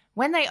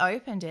 When they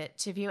opened it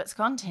to view its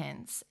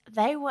contents,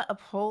 they were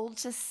appalled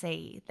to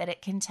see that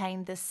it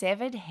contained the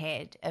severed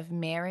head of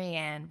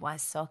Marianne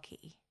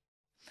Wysocki.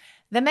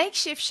 The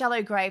makeshift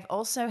shallow grave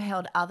also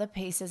held other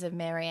pieces of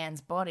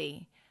Marianne's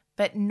body,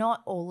 but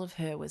not all of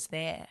her was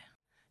there.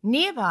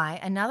 Nearby,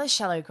 another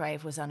shallow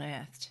grave was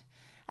unearthed.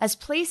 As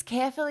police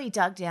carefully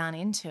dug down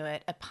into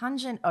it, a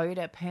pungent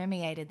odour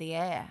permeated the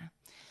air.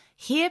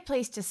 Here,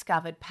 police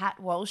discovered Pat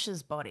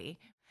Walsh's body,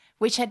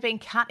 which had been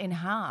cut in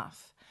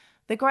half.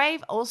 The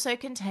grave also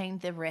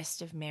contained the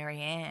rest of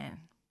Marianne.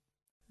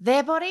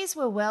 Their bodies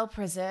were well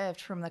preserved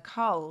from the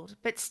cold,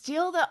 but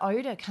still the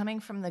odour coming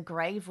from the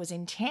grave was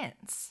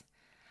intense.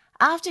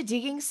 After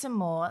digging some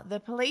more,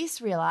 the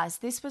police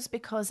realised this was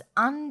because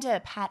under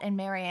Pat and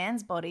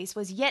Marianne's bodies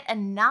was yet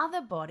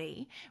another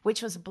body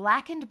which was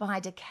blackened by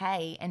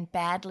decay and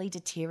badly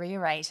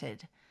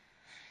deteriorated.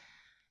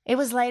 It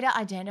was later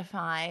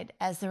identified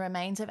as the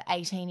remains of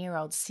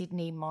 18-year-old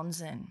Sydney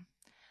Monson.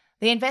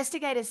 The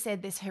investigators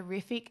said this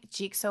horrific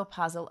jigsaw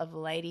puzzle of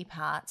lady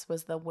parts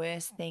was the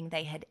worst thing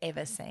they had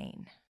ever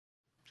seen.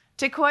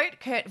 To quote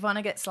Kurt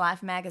Vonnegut's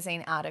Life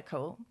magazine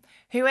article,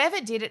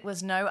 whoever did it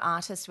was no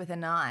artist with a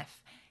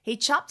knife. He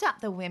chopped up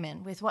the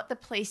women with what the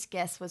police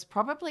guessed was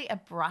probably a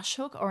brush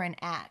hook or an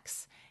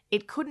axe.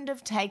 It couldn't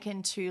have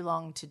taken too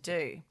long to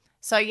do.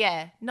 So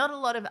yeah, not a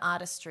lot of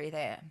artistry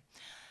there.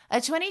 A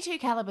 .22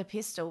 caliber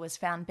pistol was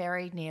found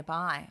buried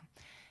nearby.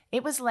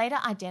 It was later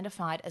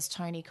identified as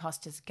Tony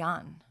Costa's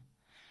gun.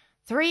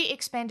 3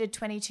 expended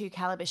 .22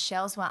 caliber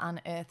shells were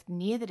unearthed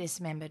near the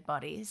dismembered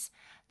bodies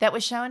that were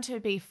shown to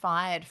be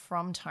fired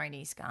from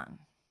Tony's gun.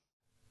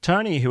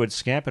 Tony, who had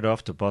scampered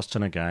off to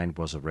Boston again,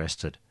 was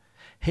arrested.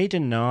 He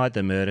denied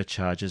the murder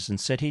charges and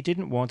said he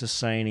didn't want to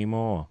say any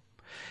more.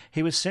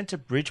 He was sent to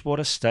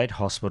Bridgewater State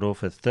Hospital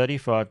for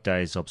 35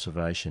 days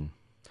observation.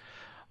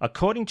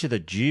 According to the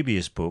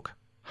dubious book,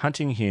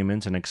 Hunting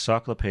Humans, an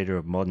Encyclopedia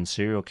of Modern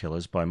Serial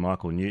Killers by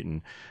Michael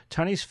Newton,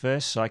 Tony's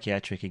first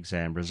psychiatric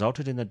exam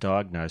resulted in the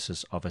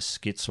diagnosis of a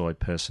schizoid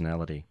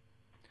personality.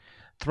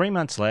 3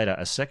 months later,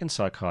 a second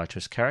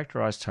psychiatrist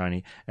characterised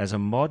Tony as a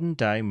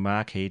modern-day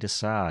Marquis de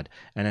Sade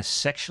and a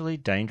sexually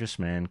dangerous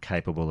man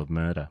capable of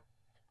murder.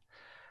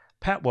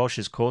 Pat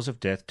Walsh's cause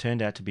of death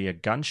turned out to be a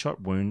gunshot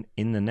wound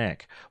in the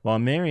neck, while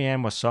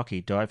Marianne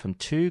Wysocki died from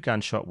 2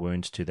 gunshot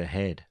wounds to the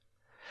head.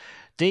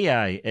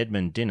 DA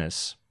Edmund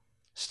Dinnis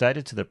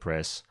stated to the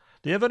press,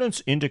 "The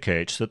evidence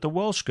indicates that the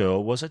Walsh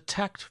girl was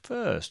attacked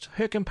first.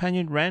 Her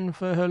companion ran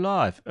for her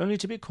life, only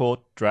to be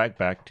caught, dragged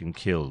back and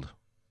killed."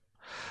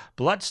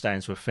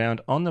 Bloodstains were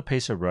found on the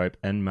piece of rope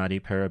and muddy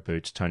pair of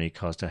boots Tony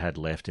Costa had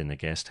left in the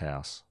guest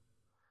house.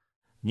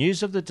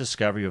 News of the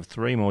discovery of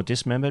 3 more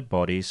dismembered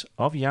bodies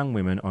of young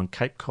women on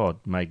Cape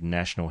Cod made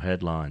national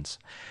headlines.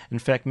 In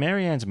fact,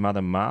 Marianne's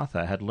mother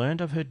Martha had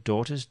learned of her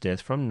daughter's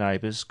death from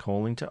neighbours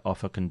calling to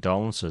offer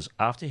condolences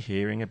after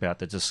hearing about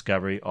the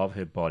discovery of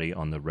her body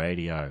on the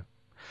radio.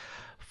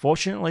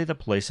 Fortunately, the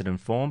police had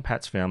informed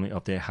Pat's family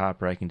of their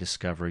heartbreaking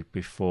discovery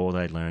before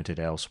they learnt it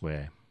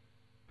elsewhere.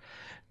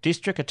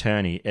 District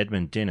Attorney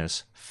Edmund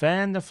Dinnis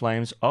fanned the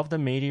flames of the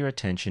media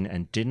attention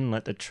and didn't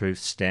let the truth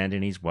stand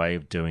in his way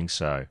of doing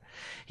so.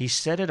 He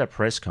said at a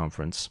press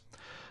conference,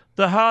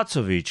 "The hearts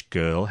of each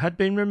girl had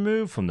been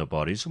removed from the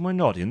bodies and were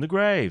not in the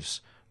graves,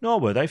 nor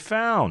were they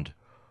found.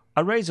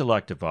 A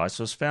razor-like device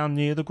was found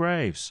near the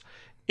graves.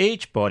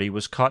 Each body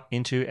was cut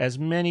into as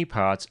many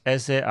parts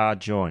as there are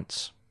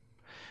joints."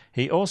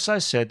 He also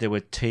said there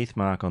were teeth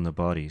marks on the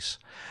bodies.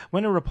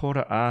 When a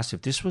reporter asked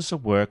if this was the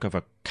work of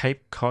a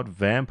Cape Cod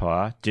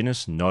vampire,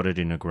 Dennis nodded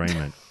in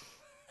agreement.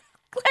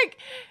 Like,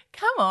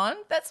 come on,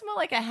 that's more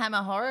like a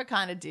Hammer horror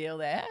kind of deal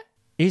there.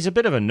 He's a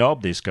bit of a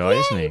knob, this guy,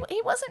 isn't he?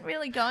 He wasn't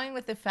really going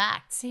with the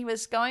facts. He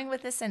was going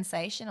with the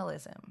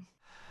sensationalism.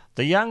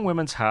 The young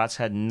women's hearts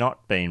had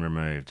not been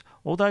removed,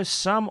 although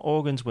some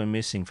organs were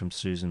missing from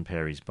Susan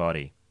Perry's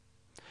body.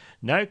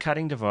 No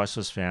cutting device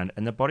was found,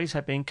 and the bodies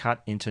had been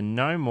cut into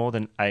no more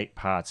than 8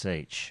 parts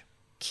each.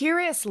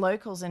 Curious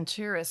locals and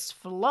tourists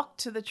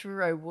flocked to the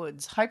Truro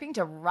Woods, hoping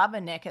to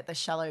rubberneck at the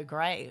shallow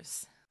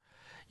graves.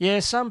 Yeah,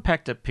 some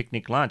packed a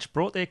picnic lunch,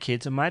 brought their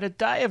kids and made a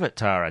day of it,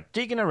 Tara,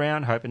 digging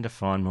around hoping to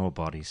find more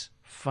bodies.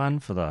 Fun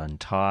for the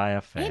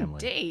entire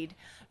family. Indeed.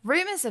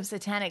 Rumours of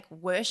satanic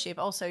worship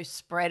also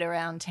spread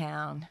around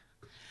town.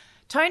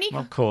 Tony...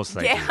 Well, of course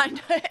they did. Yeah, I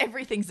know.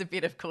 Everything's a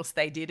bit of course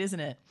they did, isn't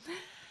it?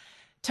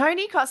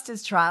 Tony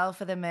Costa's trial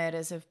for the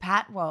murders of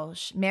Pat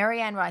Walsh,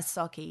 Marianne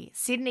Wysocki,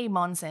 Sydney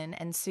Monson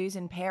and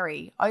Susan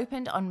Perry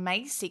opened on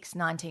May 6,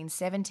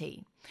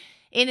 1970.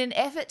 In an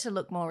effort to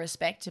look more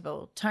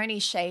respectable, Tony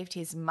shaved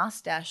his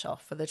moustache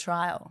off for the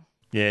trial.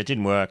 Yeah, it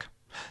didn't work.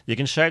 You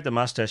can shave the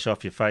moustache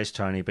off your face,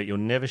 Tony, but you'll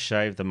never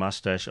shave the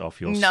moustache off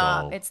your soul.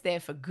 No, it's there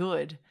for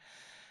good.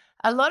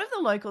 A lot of the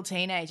local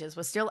teenagers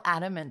were still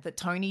adamant that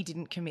Tony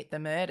didn't commit the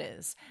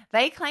murders.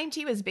 They claimed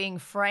he was being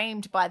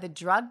framed by the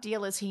drug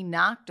dealers he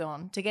narked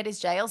on to get his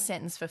jail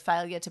sentence for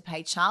failure to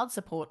pay child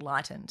support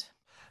lightened.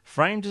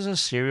 Framed as a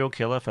serial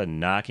killer for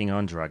narking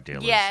on drug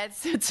dealers. Yeah,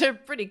 it's a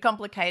pretty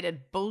complicated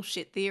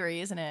bullshit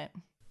theory, isn't it?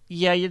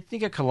 Yeah, you'd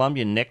think a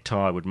Colombian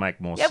necktie would make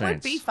more sense. It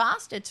would be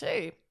faster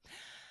too.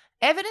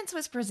 Evidence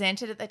was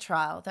presented at the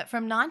trial that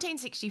from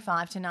 1965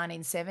 to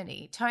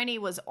 1970, Tony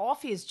was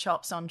off his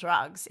chops on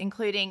drugs,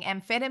 including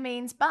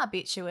amphetamines,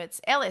 barbiturates,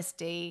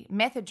 LSD,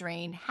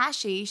 methadone,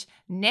 hashish,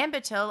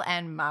 Nembutal,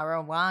 and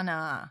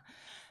marijuana.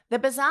 The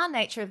bizarre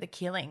nature of the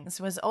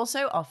killings was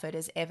also offered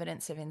as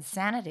evidence of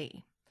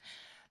insanity.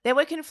 There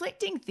were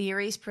conflicting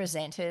theories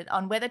presented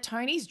on whether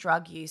Tony's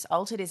drug use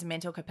altered his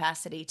mental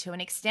capacity to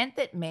an extent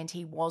that meant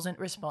he wasn't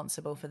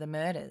responsible for the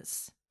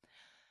murders.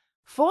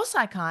 4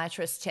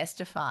 psychiatrists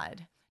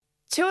testified.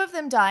 2 of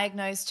them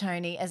diagnosed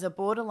Tony as a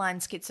borderline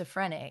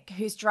schizophrenic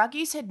whose drug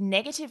use had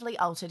negatively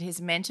altered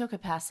his mental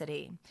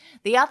capacity.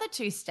 The other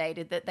 2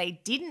 stated that they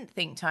didn't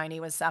think Tony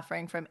was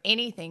suffering from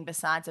anything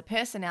besides a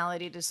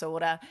personality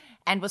disorder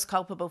and was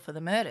culpable for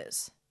the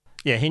murders.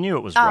 Yeah, he knew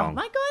it was wrong. Oh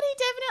my God, he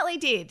definitely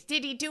did.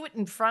 Did he do it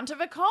in front of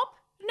a cop?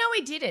 No,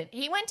 he didn't.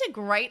 He went to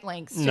great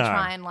lengths to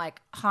try and,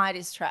 hide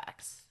his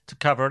tracks. To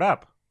cover it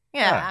up.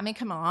 Yeah, I mean,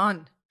 come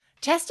on.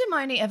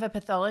 Testimony of a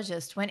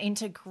pathologist went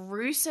into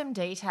gruesome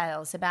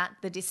details about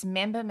the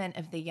dismemberment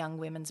of the young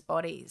women's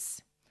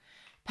bodies.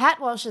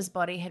 Pat Walsh's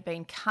body had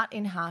been cut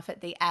in half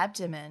at the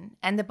abdomen,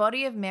 and the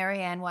body of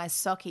Marianne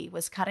Wysocki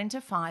was cut into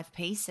 5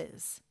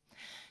 pieces.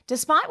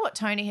 Despite what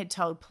Tony had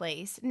told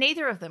police,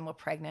 neither of them were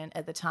pregnant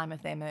at the time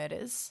of their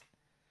murders.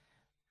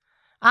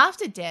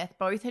 After death,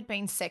 both had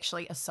been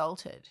sexually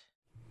assaulted.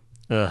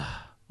 Ugh,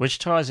 which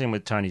ties in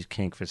with Tony's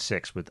kink for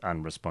sex with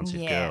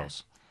unresponsive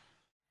girls.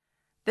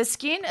 The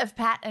skin of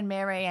Pat and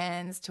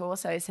Marianne's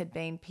torsos had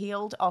been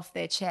peeled off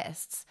their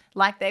chests,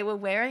 like they were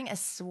wearing a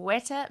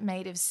sweater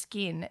made of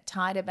skin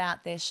tied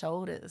about their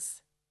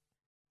shoulders.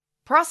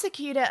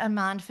 Prosecutor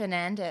Armand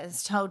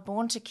Fernandez told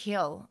Born to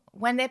Kill,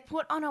 when they're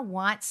put on a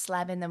white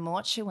slab in the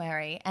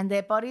mortuary and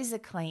their bodies are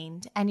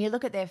cleaned and you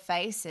look at their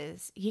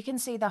faces, you can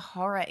see the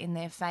horror in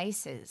their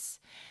faces.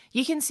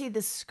 You can see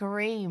the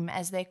scream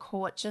as they're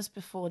caught just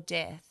before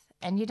death,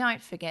 and you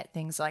don't forget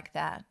things like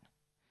that.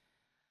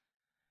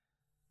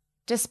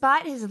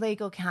 Despite his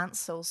legal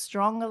counsel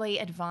strongly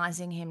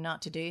advising him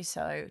not to do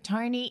so,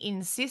 Tony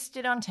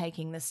insisted on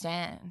taking the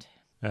stand.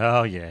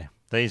 Oh, yeah.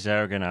 These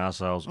arrogant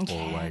assholes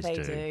always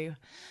do.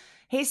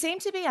 He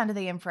seemed to be under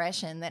the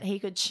impression that he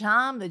could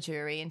charm the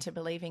jury into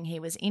believing he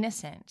was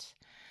innocent.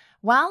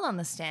 While on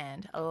the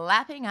stand,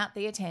 lapping up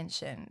the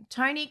attention,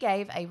 Tony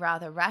gave a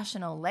rather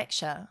rational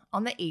lecture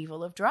on the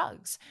evil of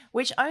drugs,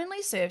 which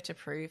only served to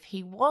prove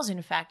he was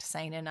in fact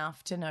sane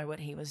enough to know what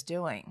he was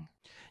doing.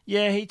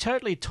 Yeah, he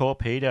totally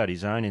torpedoed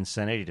his own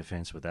insanity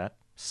defence with that.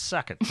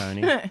 Suck it,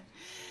 Tony.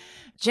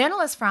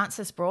 Journalist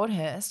Francis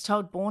Broadhurst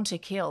told Born to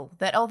Kill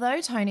that although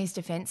Tony's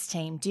defence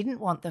team didn't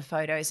want the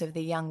photos of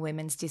the young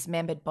women's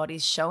dismembered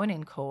bodies shown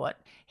in court,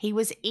 he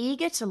was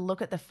eager to look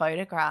at the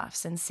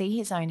photographs and see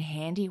his own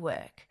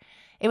handiwork.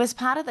 It was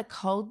part of the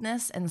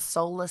coldness and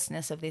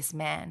soullessness of this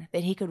man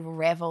that he could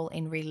revel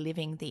in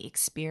reliving the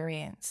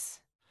experience.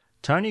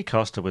 Tony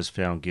Costa was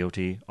found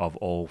guilty of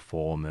all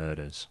 4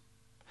 murders.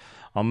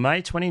 On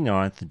May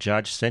 29th, the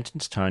judge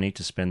sentenced Tony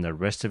to spend the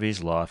rest of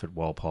his life at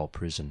Walpole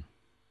Prison.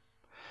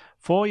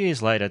 4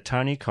 years later,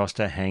 Tony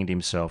Costa hanged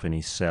himself in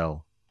his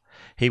cell.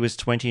 He was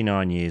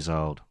 29 years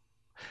old.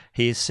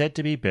 He is said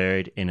to be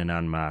buried in an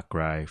unmarked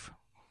grave.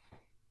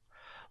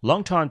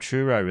 Longtime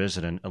Truro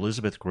resident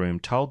Elizabeth Groom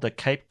told the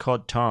Cape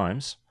Cod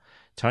Times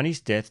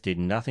Tony's death did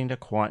nothing to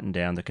quieten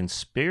down the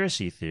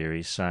conspiracy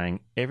theories,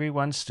 saying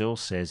everyone still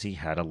says he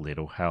had a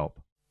little help.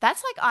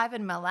 That's like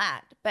Ivan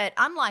Milat, but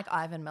unlike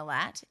Ivan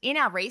Milat, in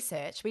our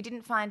research, we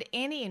didn't find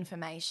any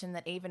information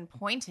that even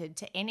pointed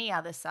to any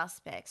other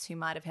suspects who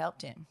might have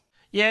helped him.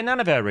 Yeah, none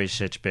of our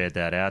research bared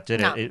that out,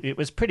 did No. it? It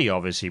was pretty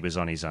obvious he was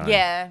on his own.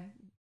 Yeah.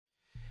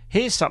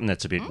 Here's something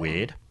that's a bit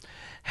weird.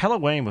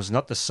 Halloween was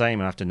not the same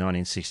after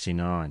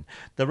 1969.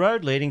 The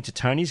road leading to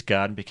Tony's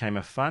garden became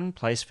a fun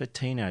place for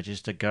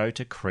teenagers to go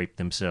to creep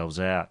themselves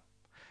out.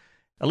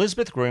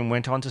 Elizabeth Groom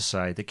went on to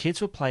say the kids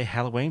would play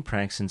Halloween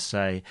pranks and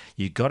say,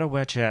 "You gotta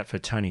watch out for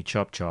Tony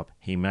Chop Chop,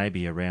 he may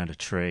be around a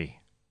tree."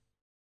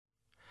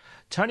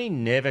 Tony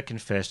never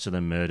confessed to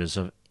the murders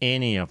of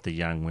any of the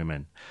young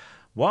women.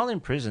 While in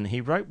prison, he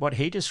wrote what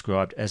he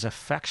described as a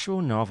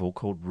factual novel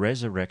called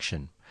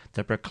Resurrection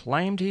that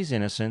proclaimed his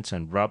innocence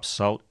and rubbed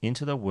salt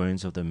into the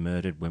wounds of the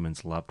murdered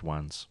women's loved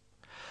ones.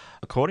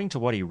 According to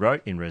what he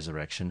wrote in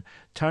Resurrection,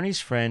 Tony's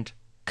friend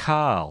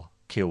Carl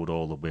killed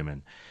all the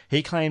women.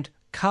 He claimed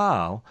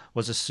Carl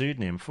was a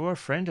pseudonym for a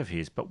friend of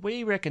his, but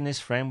we reckon this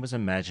friend was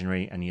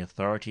imaginary and the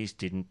authorities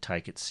didn't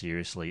take it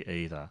seriously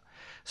either.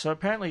 So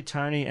apparently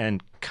Tony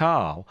and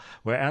Carl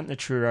were out in the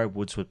Truro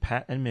woods with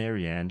Pat and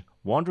Marianne,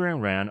 wandering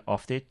around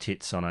off their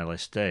tits on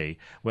LSD,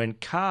 when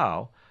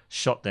Carl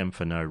shot them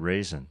for no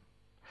reason.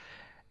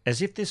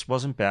 As if this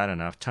wasn't bad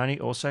enough, Tony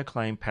also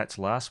claimed Pat's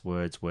last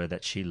words were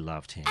that she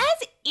loved him.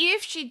 As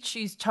if she'd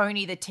choose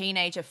Tony the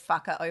teenager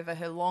fucker over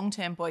her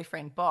long-term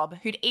boyfriend Bob,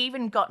 who'd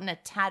even gotten a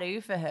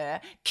tattoo for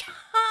her.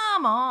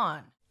 Come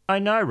on. I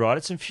know, right?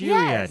 It's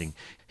infuriating.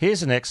 Yes.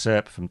 Here's an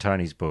excerpt from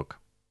Tony's book.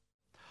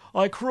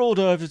 I crawled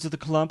over to the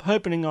clump,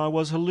 hoping I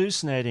was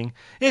hallucinating.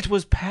 It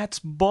was Pat's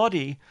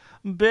body.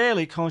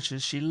 Barely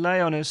conscious, she lay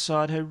on her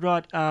side, her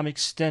right arm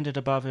extended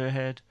above her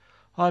head.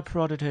 I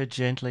prodded her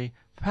gently.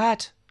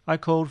 "Pat," I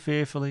called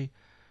fearfully.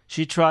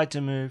 She tried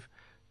to move.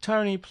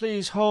 "Tony,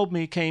 please hold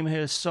me," came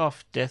her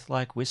soft,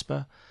 death-like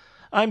whisper.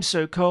 "I'm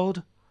so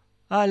cold.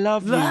 I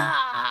love you."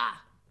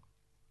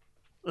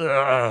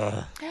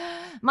 Ugh.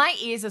 My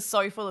ears are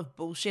so full of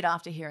bullshit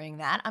after hearing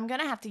that. I'm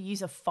going to have to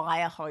use a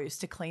fire hose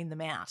to clean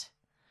them out.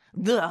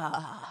 Ugh.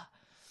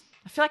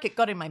 I feel like it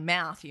got in my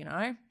mouth, you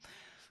know.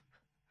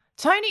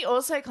 Tony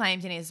also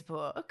claimed in his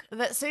book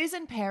that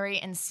Susan Perry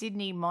and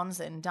Sydney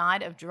Monson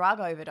died of drug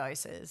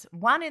overdoses,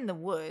 one in the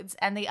woods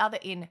and the other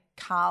in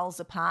Carl's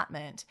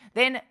apartment.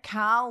 Then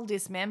Carl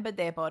dismembered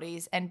their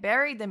bodies and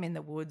buried them in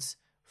the woods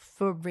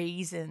for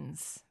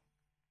reasons.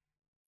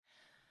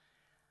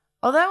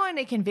 Although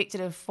only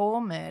convicted of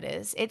 4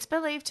 murders, it's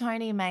believed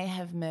Tony may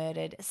have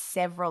murdered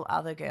several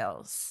other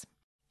girls.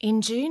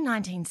 In June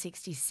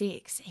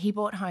 1966, he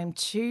brought home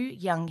 2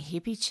 young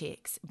hippie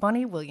chicks,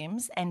 Bonnie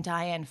Williams and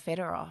Diane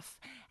Fedoroff,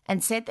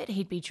 and said that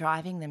he'd be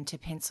driving them to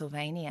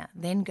Pennsylvania,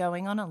 then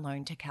going on a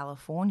loan to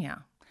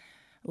California.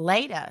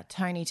 Later,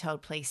 Tony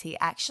told police he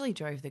actually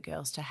drove the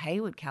girls to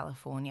Hayward,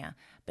 California,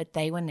 but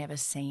they were never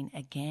seen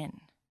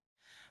again.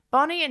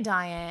 Bonnie and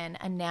Diane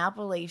are now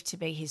believed to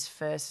be his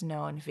first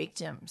known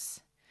victims.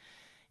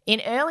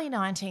 In early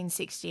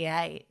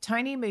 1968,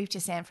 Tony moved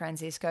to San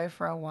Francisco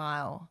for a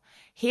while.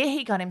 Here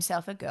he got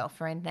himself a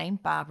girlfriend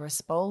named Barbara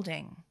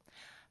Spaulding.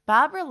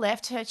 Barbara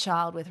left her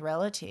child with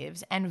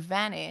relatives and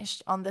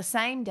vanished on the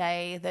same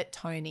day that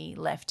Tony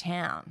left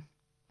town.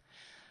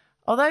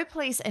 Although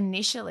police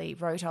initially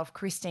wrote off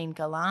Christine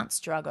Gallant's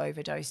drug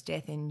overdose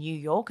death in New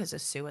York as a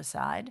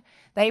suicide,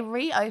 they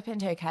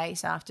reopened her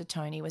case after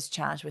Tony was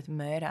charged with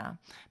murder.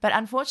 But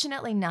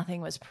unfortunately,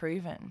 nothing was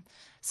proven.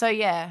 So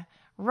yeah,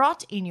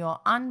 rot in your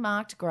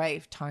unmarked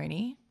grave,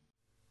 Tony.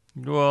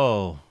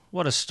 Whoa,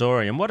 what a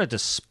story, and what a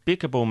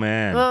despicable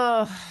man.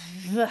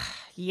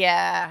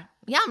 Yeah,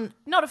 I'm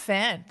not a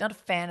fan. Not a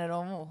fan at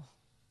all.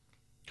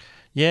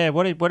 Yeah,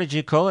 what did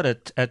you call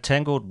it? A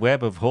tangled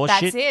web of horse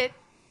shit? That's it.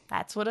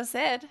 That's what I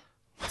said.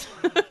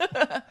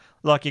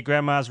 Like your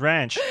grandma's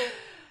ranch.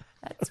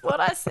 That's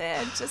what I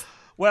said.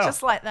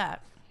 Just like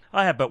that.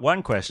 I have but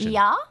one question.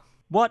 Yeah?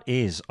 What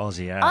is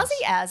Aussie As?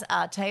 Aussie As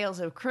are tales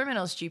of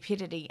criminal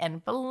stupidity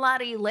and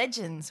bloody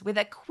legends with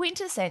a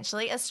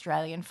quintessentially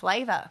Australian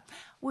flavour.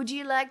 Would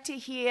you like to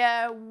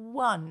hear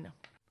one?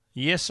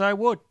 Yes, I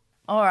would.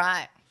 All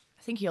right.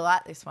 I think you'll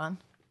like this one.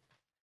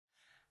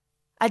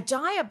 A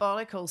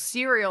diabolical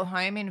serial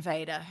home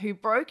invader who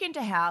broke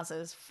into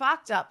houses,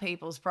 fucked up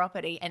people's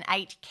property and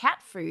ate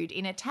cat food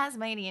in a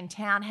Tasmanian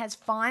town has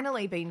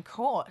finally been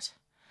caught.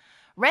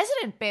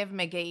 Resident Bev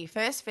McGee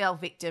first fell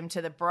victim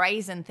to the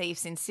brazen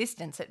thief's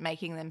insistence at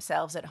making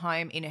themselves at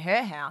home in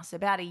her house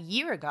about a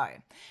year ago,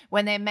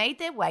 when they made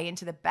their way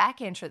into the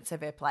back entrance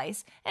of her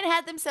place and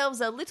had themselves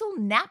a little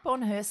nap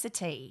on her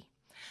settee.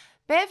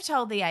 Bev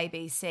told the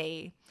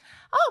ABC,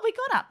 "Oh, we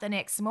got up the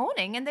next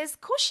morning and there's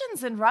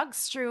cushions and rugs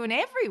strewn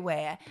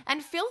everywhere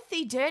and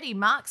filthy, dirty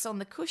marks on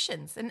the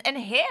cushions and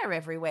hair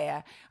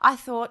everywhere. I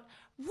thought,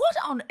 what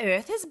on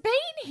earth has been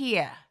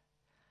here?"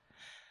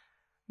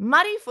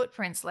 Muddy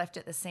footprints left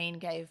at the scene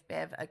gave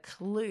Bev a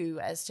clue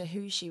as to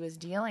who she was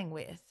dealing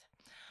with.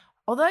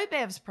 Although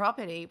Bev's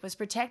property was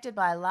protected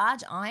by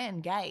large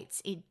iron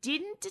gates, it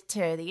didn't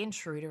deter the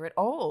intruder at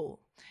all.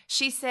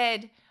 She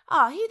said,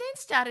 "Oh, he then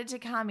started to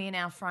come in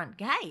our front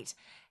gate.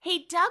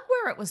 He dug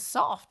where it was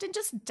soft and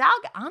just dug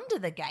under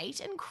the gate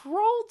and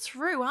crawled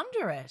through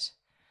under it.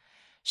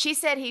 She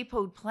said he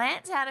pulled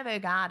plants out of her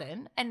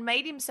garden and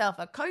made himself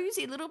a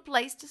cozy little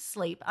place to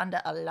sleep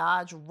under a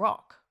large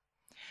rock.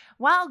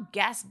 While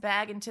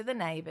gas-bagging to the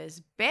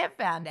neighbours, Bev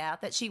found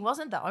out that she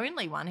wasn't the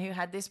only one who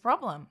had this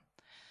problem.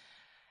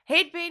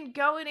 He'd been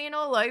going in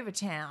all over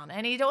town,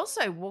 and he'd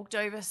also walked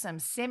over some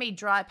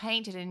semi-dry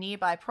paint at a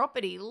nearby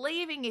property,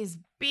 leaving his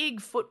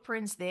big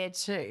footprints there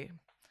too.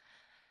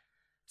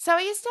 So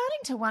are you starting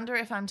to wonder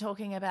if I'm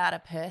talking about a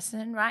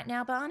person right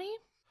now, Barney?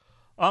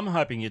 I'm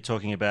hoping you're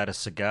talking about a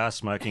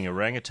cigar-smoking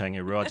orangutan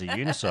who rides a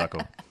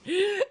unicycle.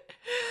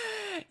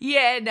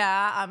 Yeah,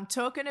 nah, I'm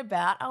talking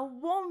about a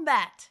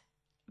wombat.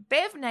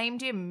 Bev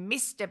named him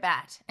Mr.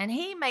 Bat, and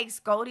he makes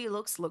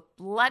Goldilocks look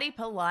bloody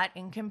polite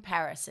in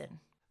comparison.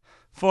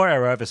 For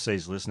our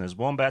overseas listeners,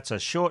 wombats are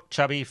short,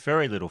 chubby,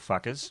 furry little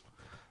fuckers,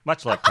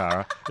 much like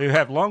Tara, who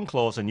have long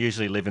claws and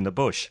usually live in the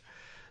bush.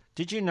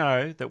 Did you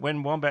know that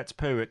when wombats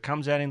poo, it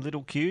comes out in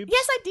little cubes?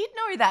 Yes, I did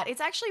know that.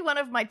 It's actually one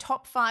of my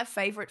top 5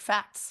 favourite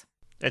facts.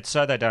 It's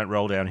so they don't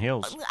roll down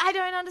hills. I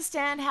don't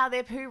understand how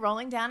their poo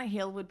rolling down a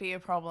hill would be a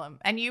problem.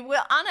 And you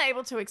were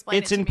unable to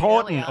explain It's it to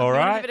important, me earlier. all You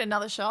right? want to give it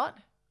another shot?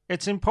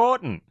 It's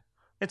important.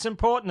 It's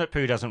important that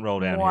poo doesn't roll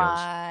down hills.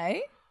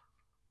 Why?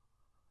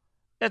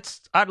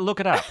 I'd look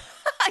it up.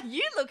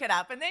 You look it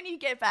up and then you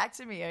get back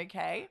to me,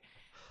 okay?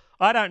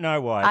 I don't know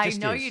why. I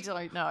know you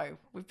don't know.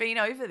 We've been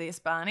over this,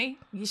 Barney.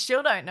 You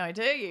still don't know,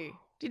 do you?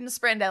 Didn't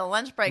spend our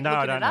lunch break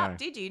looking it up,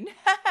 did you?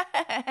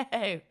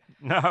 No.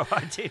 No,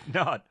 I did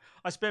not.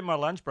 I spent my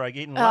lunch break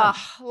eating lunch.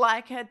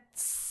 Like a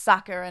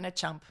sucker and a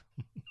chump.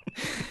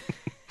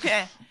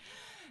 Yeah.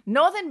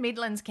 Northern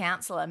Midlands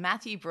councillor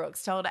Matthew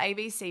Brooks told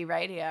ABC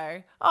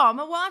Radio,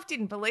 my wife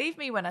didn't believe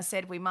me when I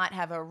said we might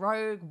have a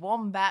rogue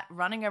wombat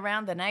running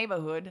around the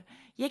neighbourhood.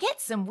 You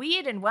get some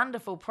weird and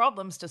wonderful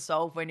problems to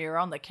solve when you're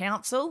on the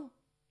council.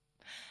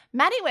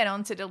 Matty went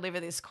on to deliver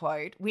this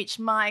quote, which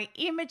my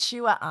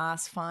immature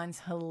ass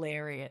finds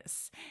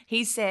hilarious.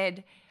 He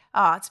said,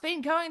 it's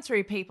been going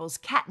through people's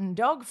cat and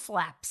dog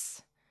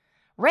flaps.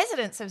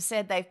 Residents have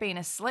said they've been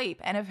asleep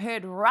and have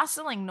heard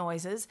rustling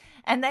noises,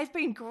 and they've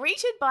been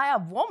greeted by a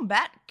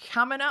wombat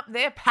coming up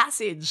their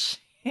passage.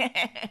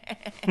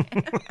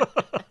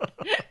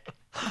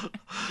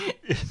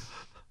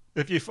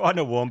 If you find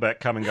a wombat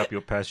coming up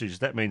your passage,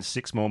 that means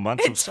 6 more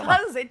months of summer.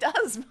 It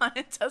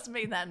does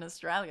mean that in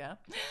Australia.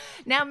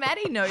 Now,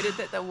 Maddie noted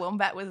that the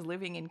wombat was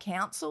living in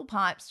council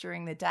pipes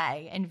during the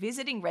day and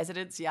visiting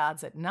residents'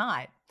 yards at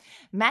night.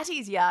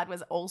 Matty's yard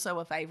was also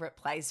a favourite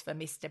place for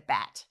Mr.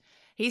 Bat.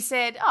 He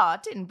said,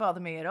 it didn't bother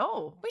me at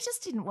all. We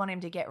just didn't want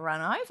him to get run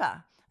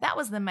over. That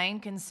was the main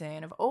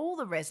concern of all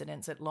the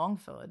residents at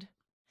Longford.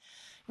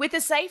 With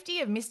the safety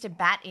of Mr.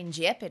 Bat in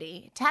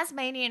jeopardy,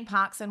 Tasmanian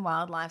Parks and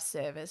Wildlife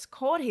Service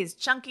caught his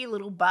chunky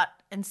little butt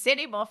and sent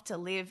him off to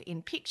live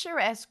in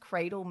picturesque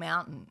Cradle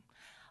Mountain.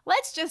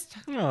 Let's just...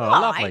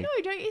 lovely. I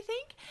know, don't you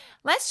think?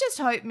 Let's just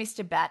hope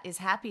Mr. Bat is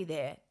happy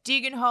there,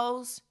 digging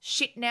holes,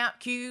 shitting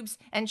out cubes,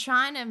 and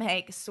trying to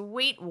make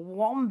sweet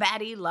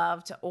wombatty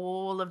love to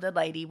all of the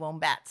lady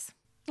wombats.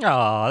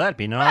 Oh, that'd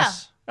be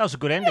nice. That was a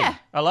good ending. Yeah.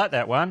 I like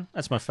that one.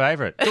 That's my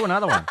favourite. Do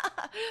another one.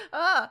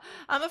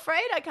 I'm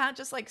afraid I can't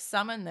just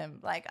summon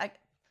them. I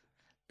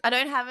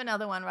don't have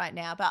another one right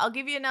now, but I'll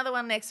give you another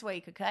one next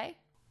week, okay?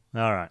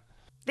 All right.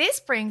 This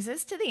brings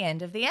us to the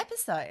end of the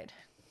episode.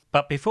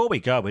 But before we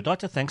go, we'd like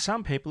to thank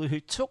some people who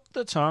took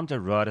the time to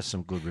write us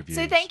some good reviews.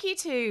 So thank you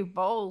to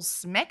Bowles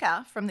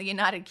Smecker from the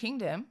United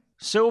Kingdom.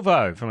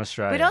 Silvo from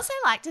Australia. We'd also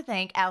like to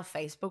thank our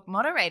Facebook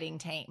moderating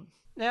team.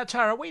 Now,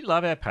 Tara, we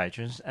love our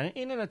patrons, and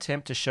in an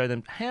attempt to show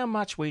them how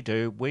much we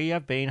do, we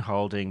have been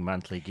holding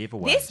monthly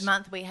giveaways. This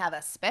month we have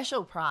a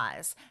special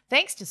prize.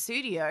 Thanks to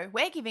Studio,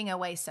 we're giving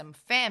away some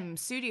FEM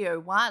Studio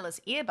wireless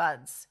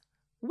earbuds.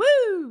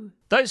 Woo!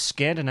 Those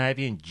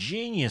Scandinavian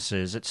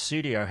geniuses at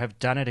Studio have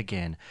done it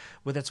again.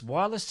 With its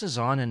wireless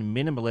design and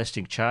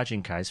minimalistic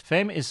charging case,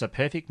 FEM is the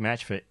perfect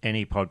match for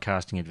any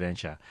podcasting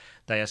adventure.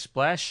 They are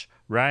splash,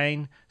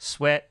 rain,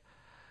 sweat,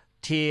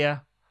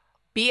 tear,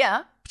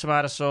 beer,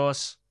 tomato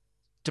sauce,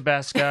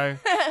 Tabasco,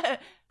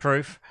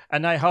 proof,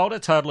 and they hold a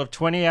total of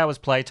 20 hours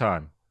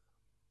playtime.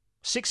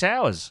 6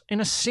 hours in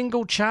a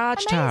single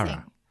charge, Amazing.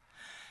 Tara.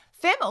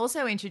 FEM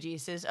also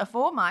introduces a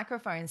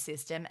 4-microphone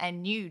system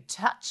and new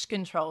touch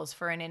controls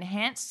for an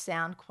enhanced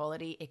sound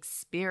quality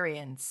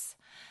experience.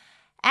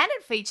 And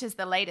it features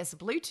the latest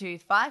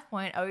Bluetooth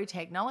 5.0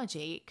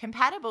 technology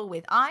compatible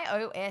with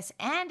iOS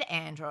and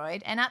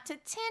Android and up to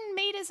 10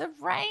 meters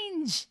of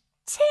range.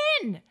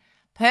 10!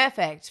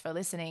 Perfect for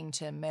listening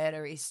to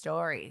murdery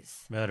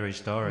stories. Murdery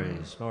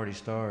stories, murdery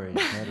stories,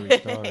 murdery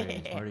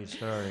stories, murdery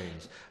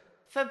stories.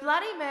 For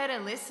Bloody Murder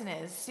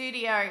listeners,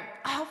 Studio...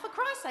 for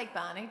Christ's sake,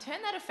 Barney,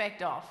 turn that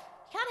effect off.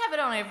 You can't have it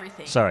on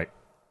everything. Sorry.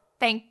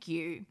 Thank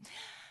you.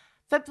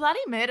 For Bloody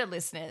Murder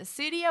listeners,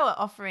 Studio are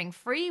offering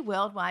free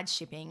worldwide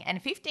shipping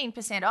and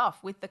 15%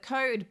 off with the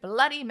code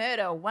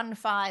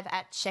BLOODYMURDER15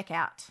 at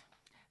checkout.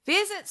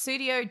 Visit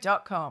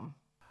studio.com.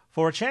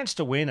 For a chance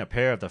to win a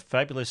pair of the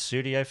fabulous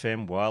Studio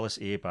FM wireless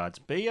earbuds,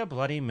 be a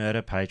Bloody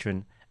Murder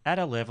patron at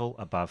a level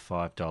above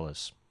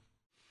 $5.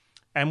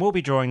 And we'll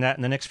be drawing that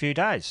in the next few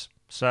days.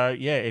 So,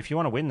 yeah, if you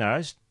want to win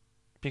those,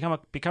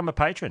 become a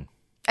patron.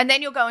 And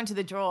then you'll go into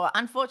the draw.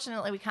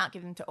 Unfortunately, we can't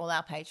give them to all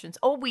our patrons.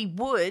 Or we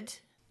would.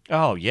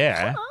 Oh,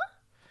 yeah.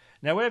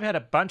 Now, we've had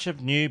a bunch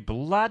of new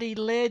bloody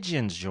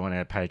legends join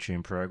our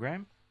Patreon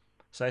program.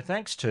 So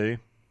thanks to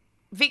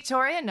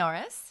Victoria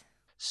Norris,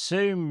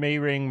 Sue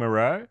Meering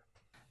Moreau,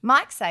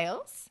 Mike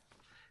Sales,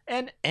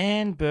 and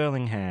Anne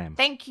Burlingham.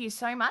 Thank you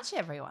so much,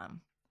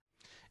 everyone.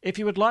 If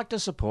you would like to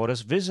support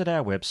us, visit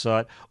our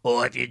website,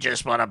 or if you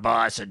just want to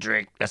buy us a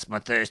drink, that's my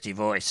thirsty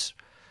voice.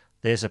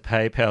 There's a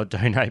PayPal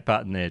donate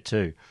button there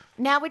too.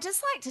 Now, we'd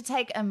just like to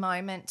take a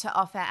moment to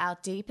offer our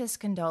deepest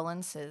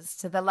condolences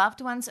to the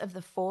loved ones of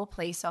the 4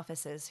 police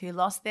officers who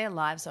lost their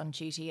lives on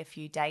duty a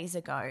few days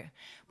ago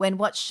when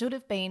what should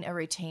have been a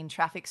routine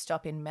traffic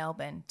stop in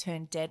Melbourne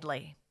turned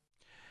deadly.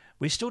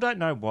 We still don't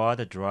know why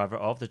the driver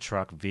of the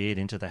truck veered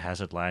into the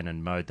hazard lane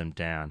and mowed them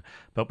down,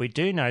 but we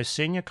do know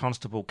Senior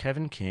Constable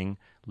Kevin King,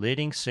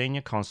 Leading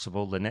Senior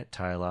Constable Lynette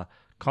Taylor,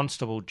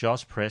 Constable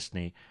Josh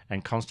Presney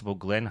and Constable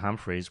Glenn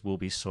Humphreys will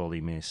be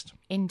sorely missed.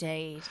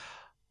 Indeed.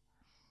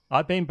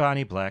 I've been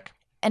Barney Black.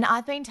 And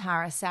I've been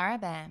Tara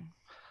Saraban.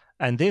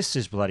 And this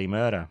is Bloody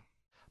Murder.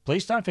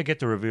 Please don't forget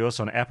to review us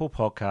on Apple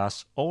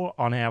Podcasts or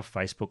on our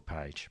Facebook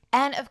page.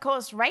 And, of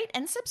course, rate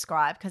and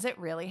subscribe because it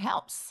really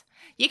helps.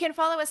 You can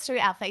follow us through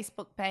our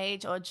Facebook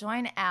page or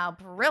join our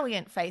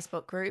brilliant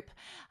Facebook group.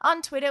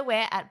 On Twitter,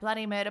 we're at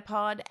Bloody Murder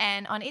Pod,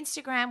 and on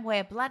Instagram,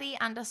 we're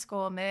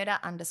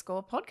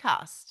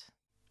bloody_murder_podcast.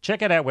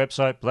 Check out our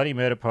website,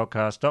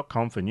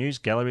 bloodymurderpodcast.com, for news,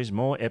 galleries,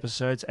 more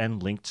episodes,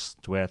 and links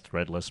to our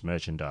threadless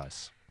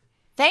merchandise.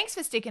 Thanks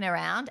for sticking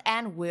around,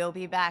 and we'll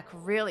be back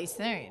really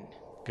soon.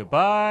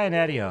 Goodbye and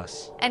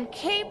adios. And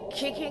keep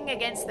kicking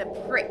against the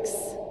pricks.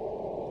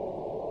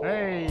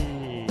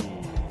 Hey.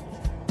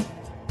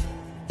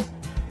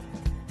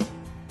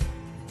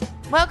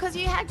 Well, because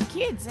you had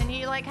kids and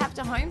you have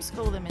to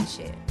homeschool them and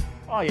shit.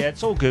 Oh yeah,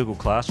 it's all Google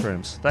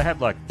Classrooms. They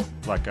have like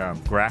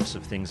graphs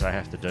of things I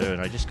have to do,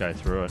 and I just go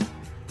through it.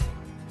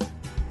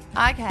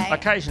 Okay.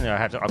 Occasionally,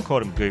 I've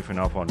caught them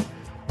goofing off on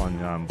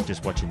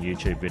just watching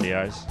YouTube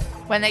videos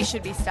when they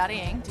should be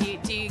studying. Do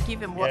you give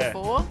them what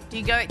for? Do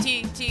you give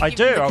them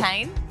the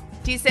cane?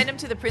 Do you send them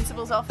to the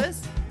principal's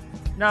office?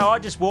 No, I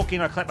just walk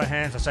in, I clap my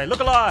hands, I say, "Look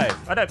alive!"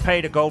 I don't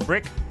pay to gold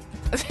brick.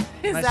 Is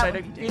they that say,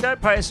 what you do? "You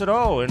don't pay us at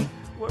all." And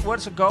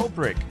what's a gold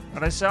brick?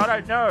 And I say, "I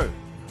don't know."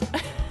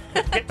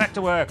 Get back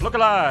to work. Look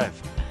alive.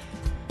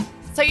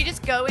 So you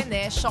just go in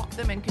there, shock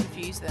them, and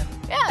confuse them.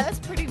 Yeah, that's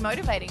pretty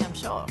motivating, I'm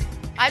sure.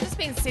 I've just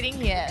been sitting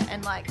here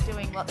and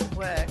doing lots of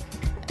work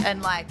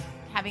and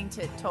having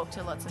to talk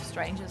to lots of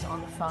strangers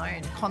on the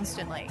phone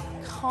constantly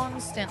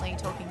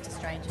talking to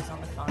strangers on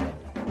the phone.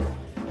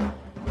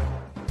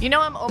 You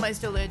know, I'm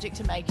almost allergic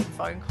to making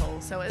phone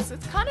calls, so it's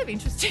kind of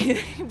interesting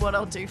what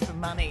I'll do for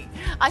money.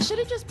 I should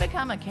have just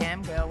become a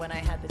cam girl when I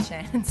had the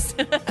chance.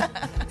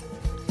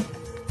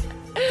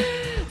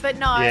 But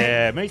no.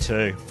 Yeah, me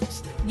too.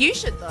 You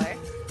should, though.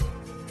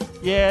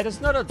 Yeah, there's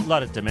not a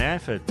lot of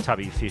demand for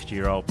tubby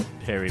 50-year-old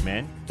hairy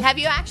men. Have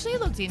you actually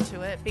looked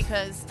into it?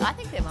 Because I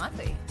think there might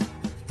be.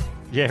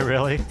 Yeah,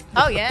 really?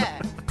 Oh, yeah.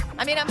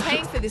 I mean, I'm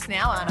paying for this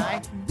now, aren't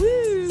I?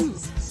 Woo!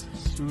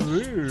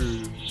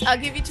 Woo! I'll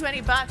give you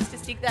 $20 to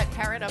stick that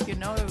carrot up your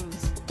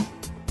nose.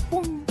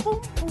 Boom,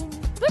 boom, boom.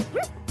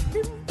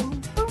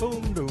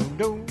 Boom, boom,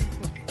 boom.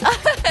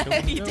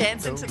 You're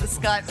dancing to the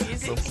Skype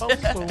music.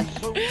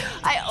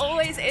 I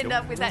always end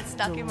up with that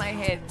stuck in my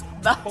head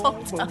the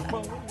whole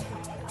time.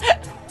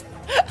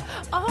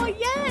 Oh,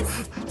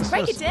 yes.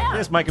 Break it down.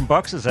 Just making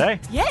boxes, eh?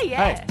 Yeah.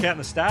 Hey, counting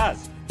the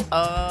stars.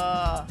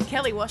 Oh,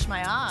 Kelly, wash my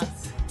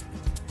ass.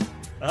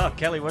 Oh,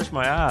 Kelly, wash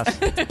my ass.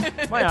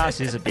 My ass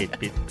is a bit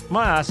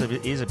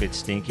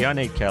stinky. I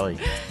need Kelly.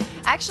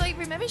 Actually,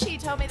 remember she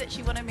told me that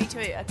she wanted me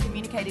to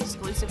communicate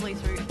exclusively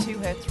to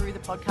her through the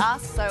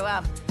podcast.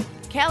 So,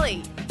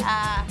 Kelly,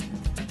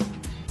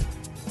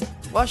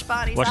 wash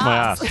Barney's ass. Wash my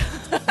ass.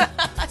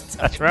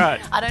 That's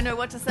right. I don't know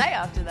what to say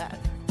after that.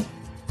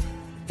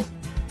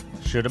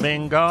 Should have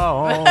been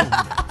gone.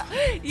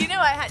 You know,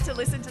 I had to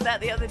listen to that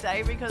the other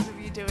day because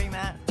of you doing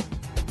that.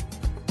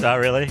 Oh,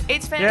 really?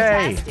 It's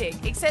fantastic.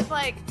 Yay. Except,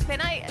 then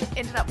I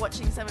ended up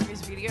watching some of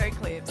his video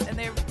clips, and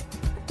they're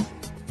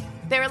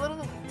a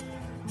little...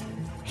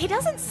 He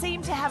doesn't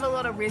seem to have a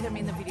lot of rhythm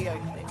in the video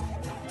clip.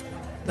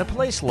 The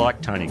police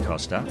like Tony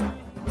Costa.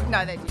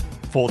 No, they didn't.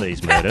 For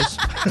these murders.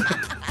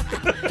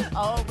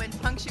 Oh, when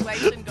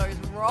punctuation goes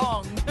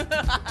wrong.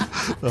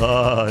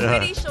 Oh, yeah.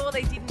 Pretty sure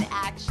they didn't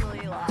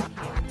actually like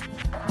him.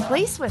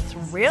 Police were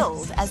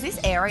thrilled as this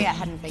area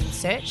hadn't been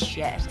searched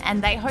yet,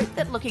 and they hoped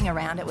that looking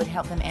around it would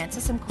help them answer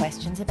some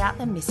questions about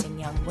the missing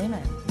young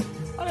women.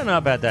 I don't know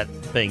about that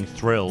being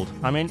thrilled.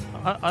 I mean,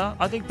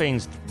 I think being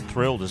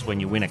thrilled is when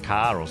you win a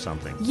car or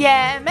something.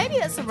 Yeah, maybe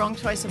that's the wrong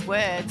choice of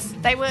words.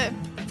 They were...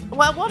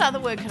 Well, what other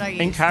word could I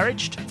use?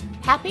 Encouraged?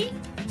 Happy?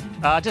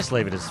 Just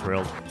leave it as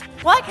thrilled.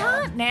 Well, I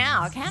can't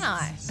now, can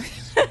I?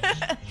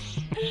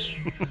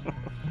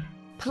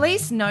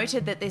 Police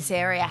noted that this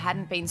area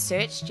hadn't been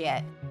searched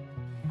yet.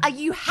 Are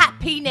you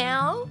happy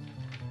now?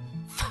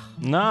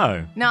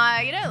 No. No,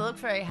 you don't look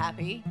very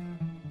happy.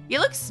 You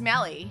look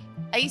smelly.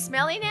 Are you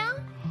smelly now?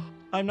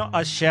 I'm not.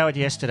 I showered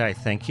yesterday,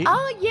 thank you.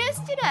 Oh,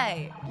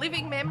 yesterday.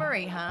 Living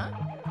memory, huh?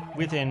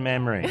 Within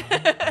memory.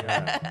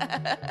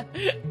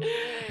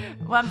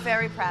 Well, I'm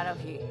very proud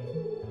of you.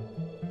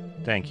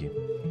 Thank you.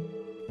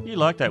 You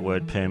like that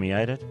word,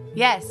 permeated?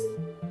 Yes.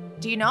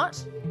 Do you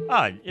not?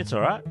 Oh, it's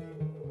all right.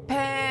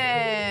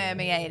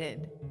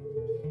 Permeated.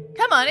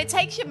 Come on, it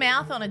takes your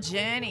mouth on a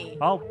journey.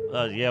 Oh,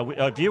 yeah.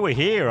 If you were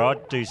here,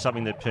 I'd do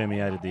something that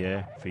permeated the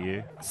air for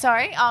you.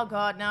 Sorry? Oh,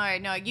 God,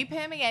 no. You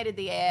permeated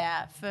the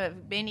air for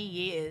many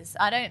years.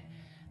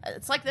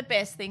 It's like the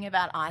best thing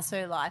about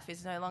ISO life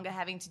is no longer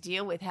having to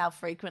deal with how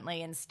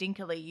frequently and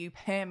stinkily you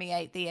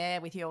permeate the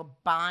air with your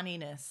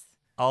barniness.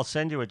 I'll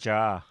send you a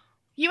jar.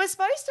 You were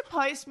supposed to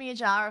post me a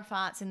jar of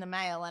farts in the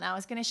mail, and I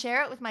was going to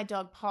share it with my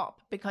dog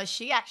Pop because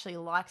she actually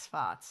likes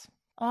farts.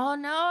 Oh,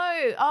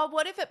 no. Oh,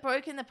 what if it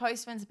broke in the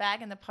postman's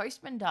bag and the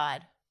postman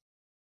died?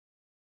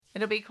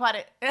 It'll be quite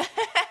a...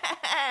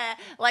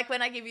 like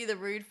when I give you the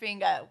rude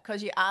finger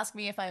because you ask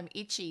me if I'm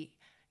itchy.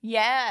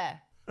 Yeah.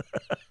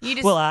 You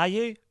just... Well, are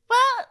you?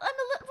 Well,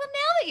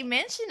 now that you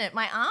mention it,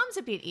 my arm's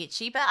a bit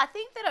itchy, but I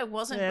think that I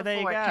wasn't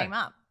before it came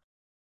up.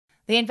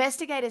 The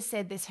investigators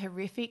said this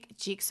horrific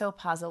jigsaw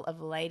puzzle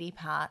of lady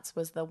parts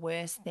was the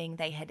worst thing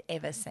they had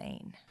ever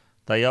seen.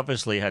 They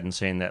obviously hadn't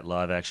seen that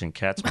live-action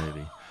Cats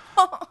movie.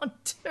 Oh,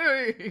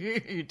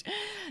 dude.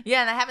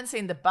 Yeah, and they haven't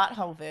seen the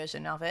butthole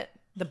version of it,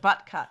 the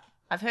butt cut.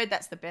 I've heard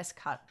that's the best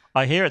cut.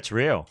 I hear it's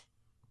real.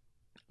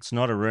 It's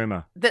not a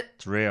rumour.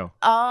 It's real.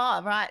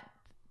 Oh, right.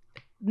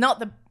 Not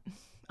the...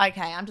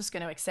 Okay, I'm just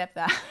going to accept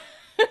that.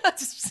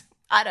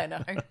 I don't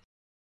know.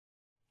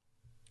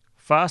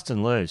 Fast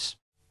and loose.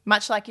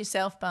 Much like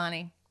yourself,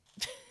 Barney.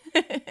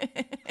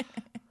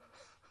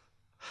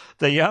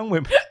 The young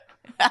women...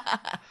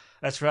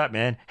 That's right,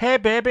 man. Hey,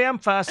 baby, I'm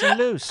fast and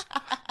loose.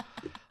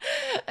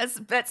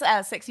 That's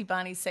our sexy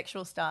Barney's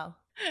sexual style.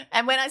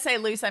 And when I say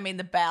loose, I mean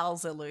the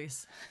bowels are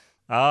loose.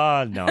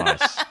 Oh,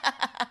 nice.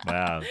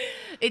 Wow.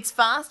 It's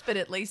fast, but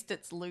at least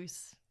it's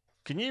loose.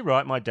 Can you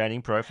write my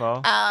dating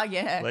profile?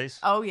 Yeah. Please?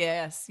 Oh,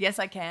 yes. Yes,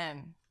 I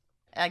can.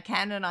 I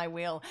can and I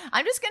will.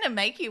 I'm just going to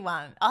make you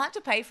one. I'll have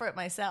to pay for it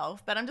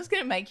myself, but I'm just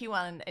going to make you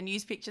one and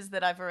use pictures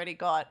that I've already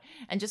got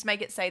and just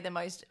make it say the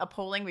most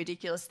appalling,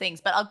 ridiculous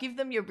things. But I'll give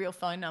them your real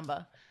phone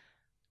number.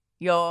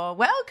 You're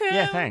welcome.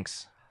 Yeah,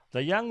 thanks.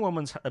 The young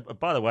woman's...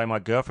 by the way, my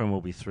girlfriend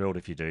will be thrilled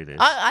if you do this.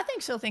 I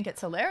think she'll think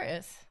it's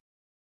hilarious.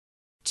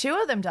 2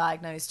 of them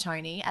diagnosed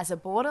Tony as a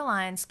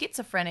borderline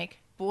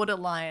schizophrenic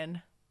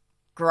borderline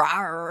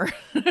grrr.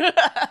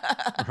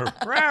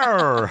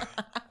 Grrr.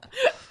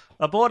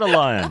 A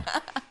borderline.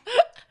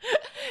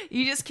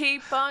 You just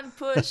keep on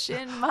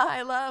pushing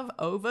my love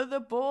over the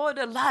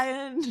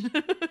borderline.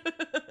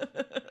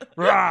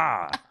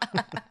 Rah.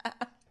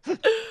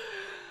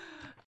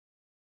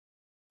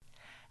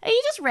 Are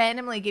you just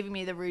randomly giving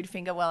me the rude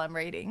finger while I'm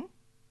reading?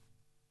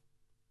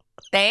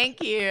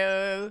 Thank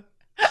you.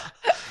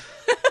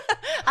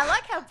 I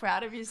like how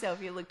proud of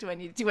yourself you looked when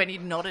you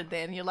nodded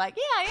then. You're like,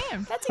 yeah, I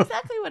am. That's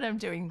exactly what I'm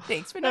doing.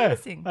 Thanks for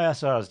noticing.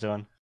 That's what I was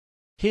doing.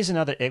 Here's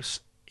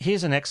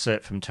an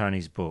excerpt from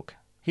Tony's book.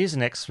 Here's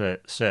an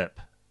expert.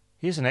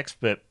 Here's an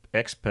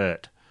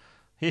expert.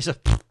 Here's a...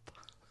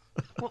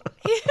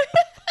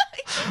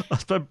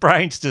 My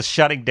brain's just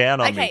shutting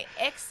down on me. Okay,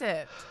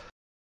 excerpt.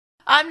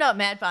 I'm not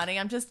mad, Barney.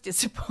 I'm just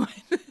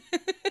disappointed.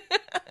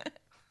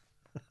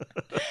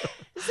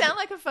 You sound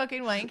like a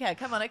fucking wanker.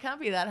 Come on, it can't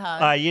be that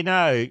hard. You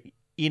know,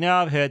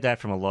 I've heard that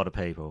from a lot of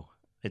people.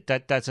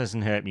 That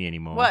doesn't hurt me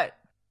anymore. What?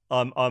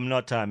 I'm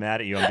not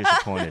mad at you. I'm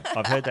disappointed.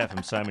 I've heard that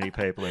from so many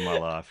people in my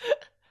life.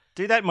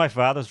 Do that in my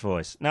father's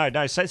voice. No,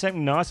 say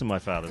something nice in my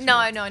father's voice. No.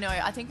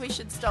 I think we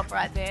should stop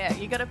right there.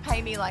 You got to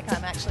pay me like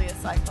I'm actually a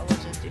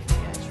psychologist if you're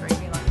going to treat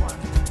me like one.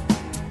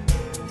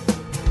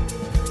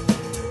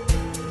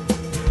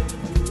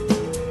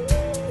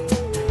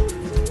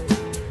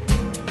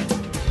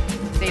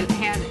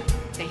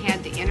 They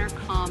had the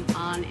intercom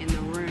on in the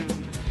room,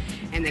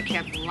 and they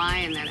kept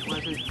lying that it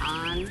wasn't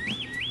on,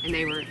 and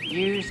they were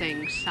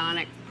using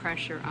sonic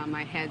pressure on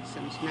my head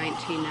since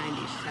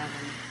 1997.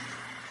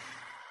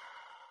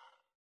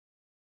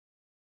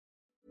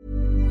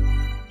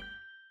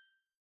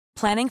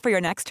 Planning for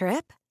your next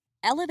trip?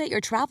 Elevate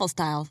your travel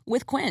style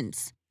with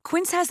Quince.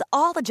 Quince has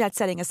all the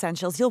jet-setting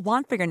essentials you'll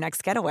want for your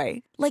next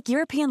getaway, like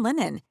European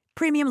linen,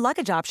 premium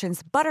luggage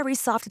options, buttery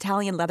soft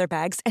Italian leather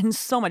bags, and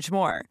so much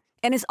more.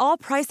 And is all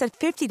priced at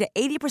 50 to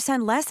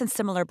 80% less than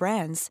similar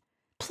brands.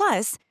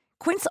 Plus,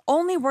 Quince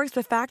only works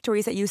with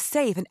factories that use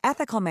safe and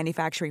ethical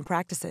manufacturing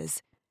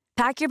practices.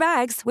 Pack your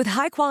bags with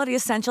high-quality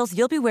essentials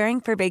you'll be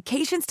wearing for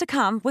vacations to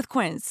come with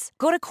Quince.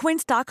 Go to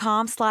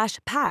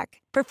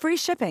quince.com/pack for free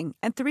shipping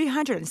and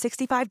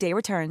 365-day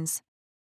returns.